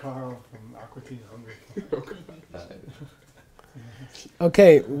think of Carl from Aqua Teen Hunger.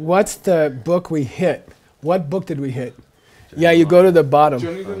 okay, what's the book we hit? What book did we hit? Yeah, you go to the bottom.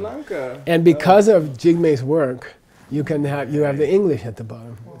 Johnny de Lanka. And because of Jigme's work, you have the English at the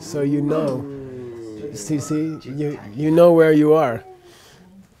bottom. So you know. See, you know where you are.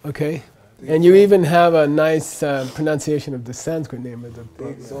 Okay? And you even have a nice pronunciation of the Sanskrit name of the The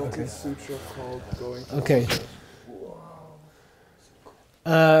book. Exalted Okay. Sutra called Going to Okay.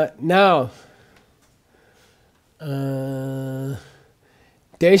 Now,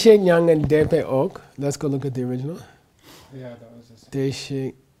 Deshik Nyang and Depe Ok. Let's go look at the original. Yeah, that was just.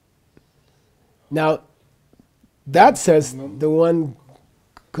 Deshik. Now, that says the one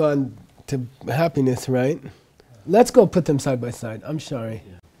gone to happiness, right? Let's go put them side by side. I'm sorry.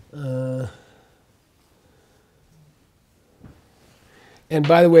 And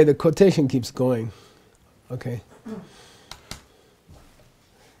by the way, the quotation keeps going. Okay.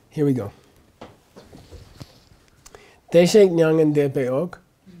 Here we go. Deshek Nyangan Depe Ok.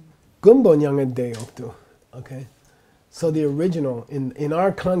 Gumbo Nyangan De Ok tu. Okay. So the original in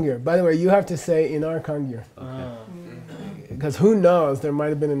our Kangyur. By the way, you have to say in our Kangyur. Because who knows, there might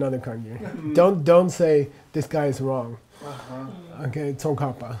have been another Kangyur. Don't say this guy is wrong. Okay,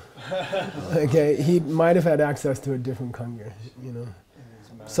 Tsongkhapa. Okay, he might have had access to a different Kangyur, you know.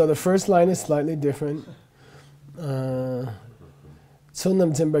 So the first line is slightly different. Tsunam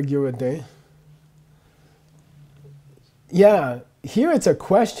Zimba Gyurade. Yeah, here it's a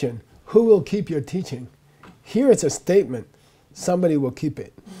question. Who will keep your teaching? Here it's a statement. Somebody will keep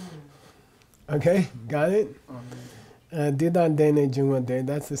it. Okay, got it? Didan Dene Jungwa De,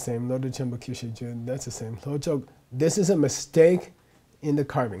 that's the same. Lodo Chemba Kyushi Jun, that's the same. Lochok, this is a mistake in the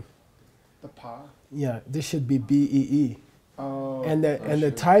carving. The pa? Yeah, this should be BEE. Oh. And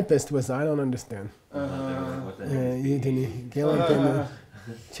the typist was, I don't understand. Yidini, Gelantena,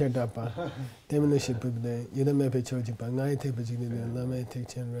 Cherdapa, Demolition Pubde, Yudamepe Chojipa, Ngai Tepajini, Lame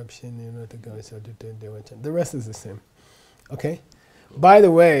Techen Rapshin, you know, the guys are doing the rest is the same. Okay? By the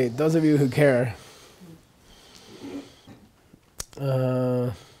way, those of you who care,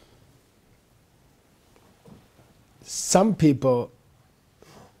 some people,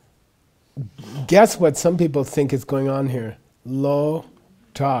 guess what some people think is going on here? Low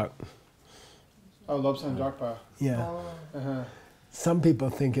talk. Oh, Lobsang Jakpa. Yeah. Some people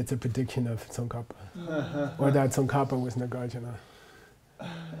think it's a prediction of Tsongkhapa. Or that Tsongkhapa was Nagarjuna.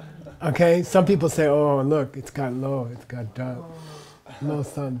 Okay? Some people say, oh, look, it's got low, it's got dark. Low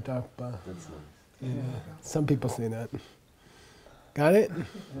sun, Dakpa. That's nice. Yeah. Some people say that. Got it?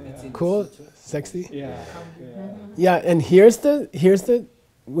 Yeah. Cool? Sexy? Yeah. Yeah, and here's the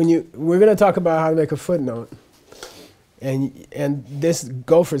we're gonna talk about how to make a footnote. And this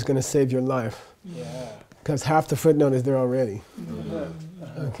gopher is gonna save your life. Yeah. Because half the footnote is there already.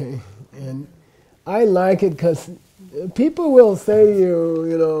 Okay. And I like it because people will say to you,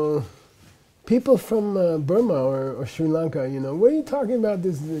 you know, people from Burma or Sri Lanka, you know, what are you talking about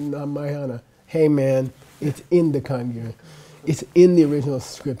this in Mahayana? Hey man, it's in the Kangyur. It's in the original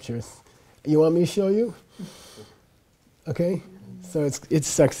scriptures. You want me to show you? Okay? So it's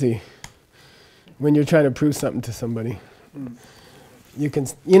sexy when you're trying to prove something to somebody. You can,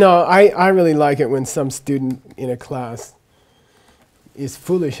 you know, I really like it when some student in a class is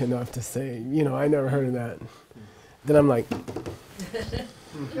foolish enough to say, you know, I never heard of that. Then I'm like,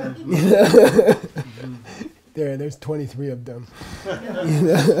 there's 23 of them. You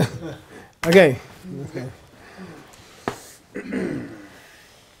know? Okay.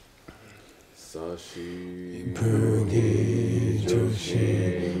 Sashi Puni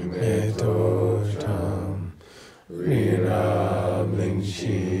Joshi Meto Tam Rirab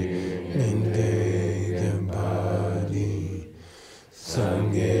Lingshi Ninde Gempadi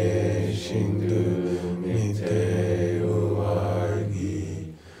Sange Shindu Mite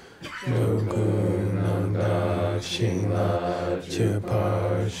Uargi Nukunanda Shingla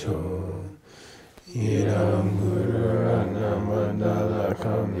basho. Idam gururana mandala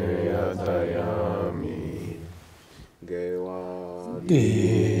kamya dayami. Gewa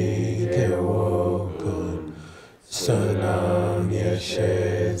Di kewo kun. Sanam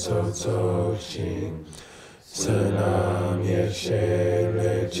yeshe tso shin. Sanam yeshe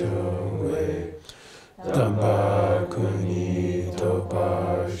le chongwe. Tamba kuni to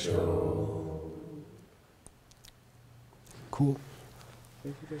basho. Cool.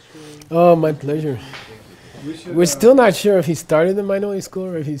 Thank you, Geshe. Oh, my pleasure. We should, We're still not sure if he started the minority school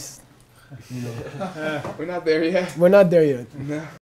or if he's. We're not there yet. We're not there yet. No.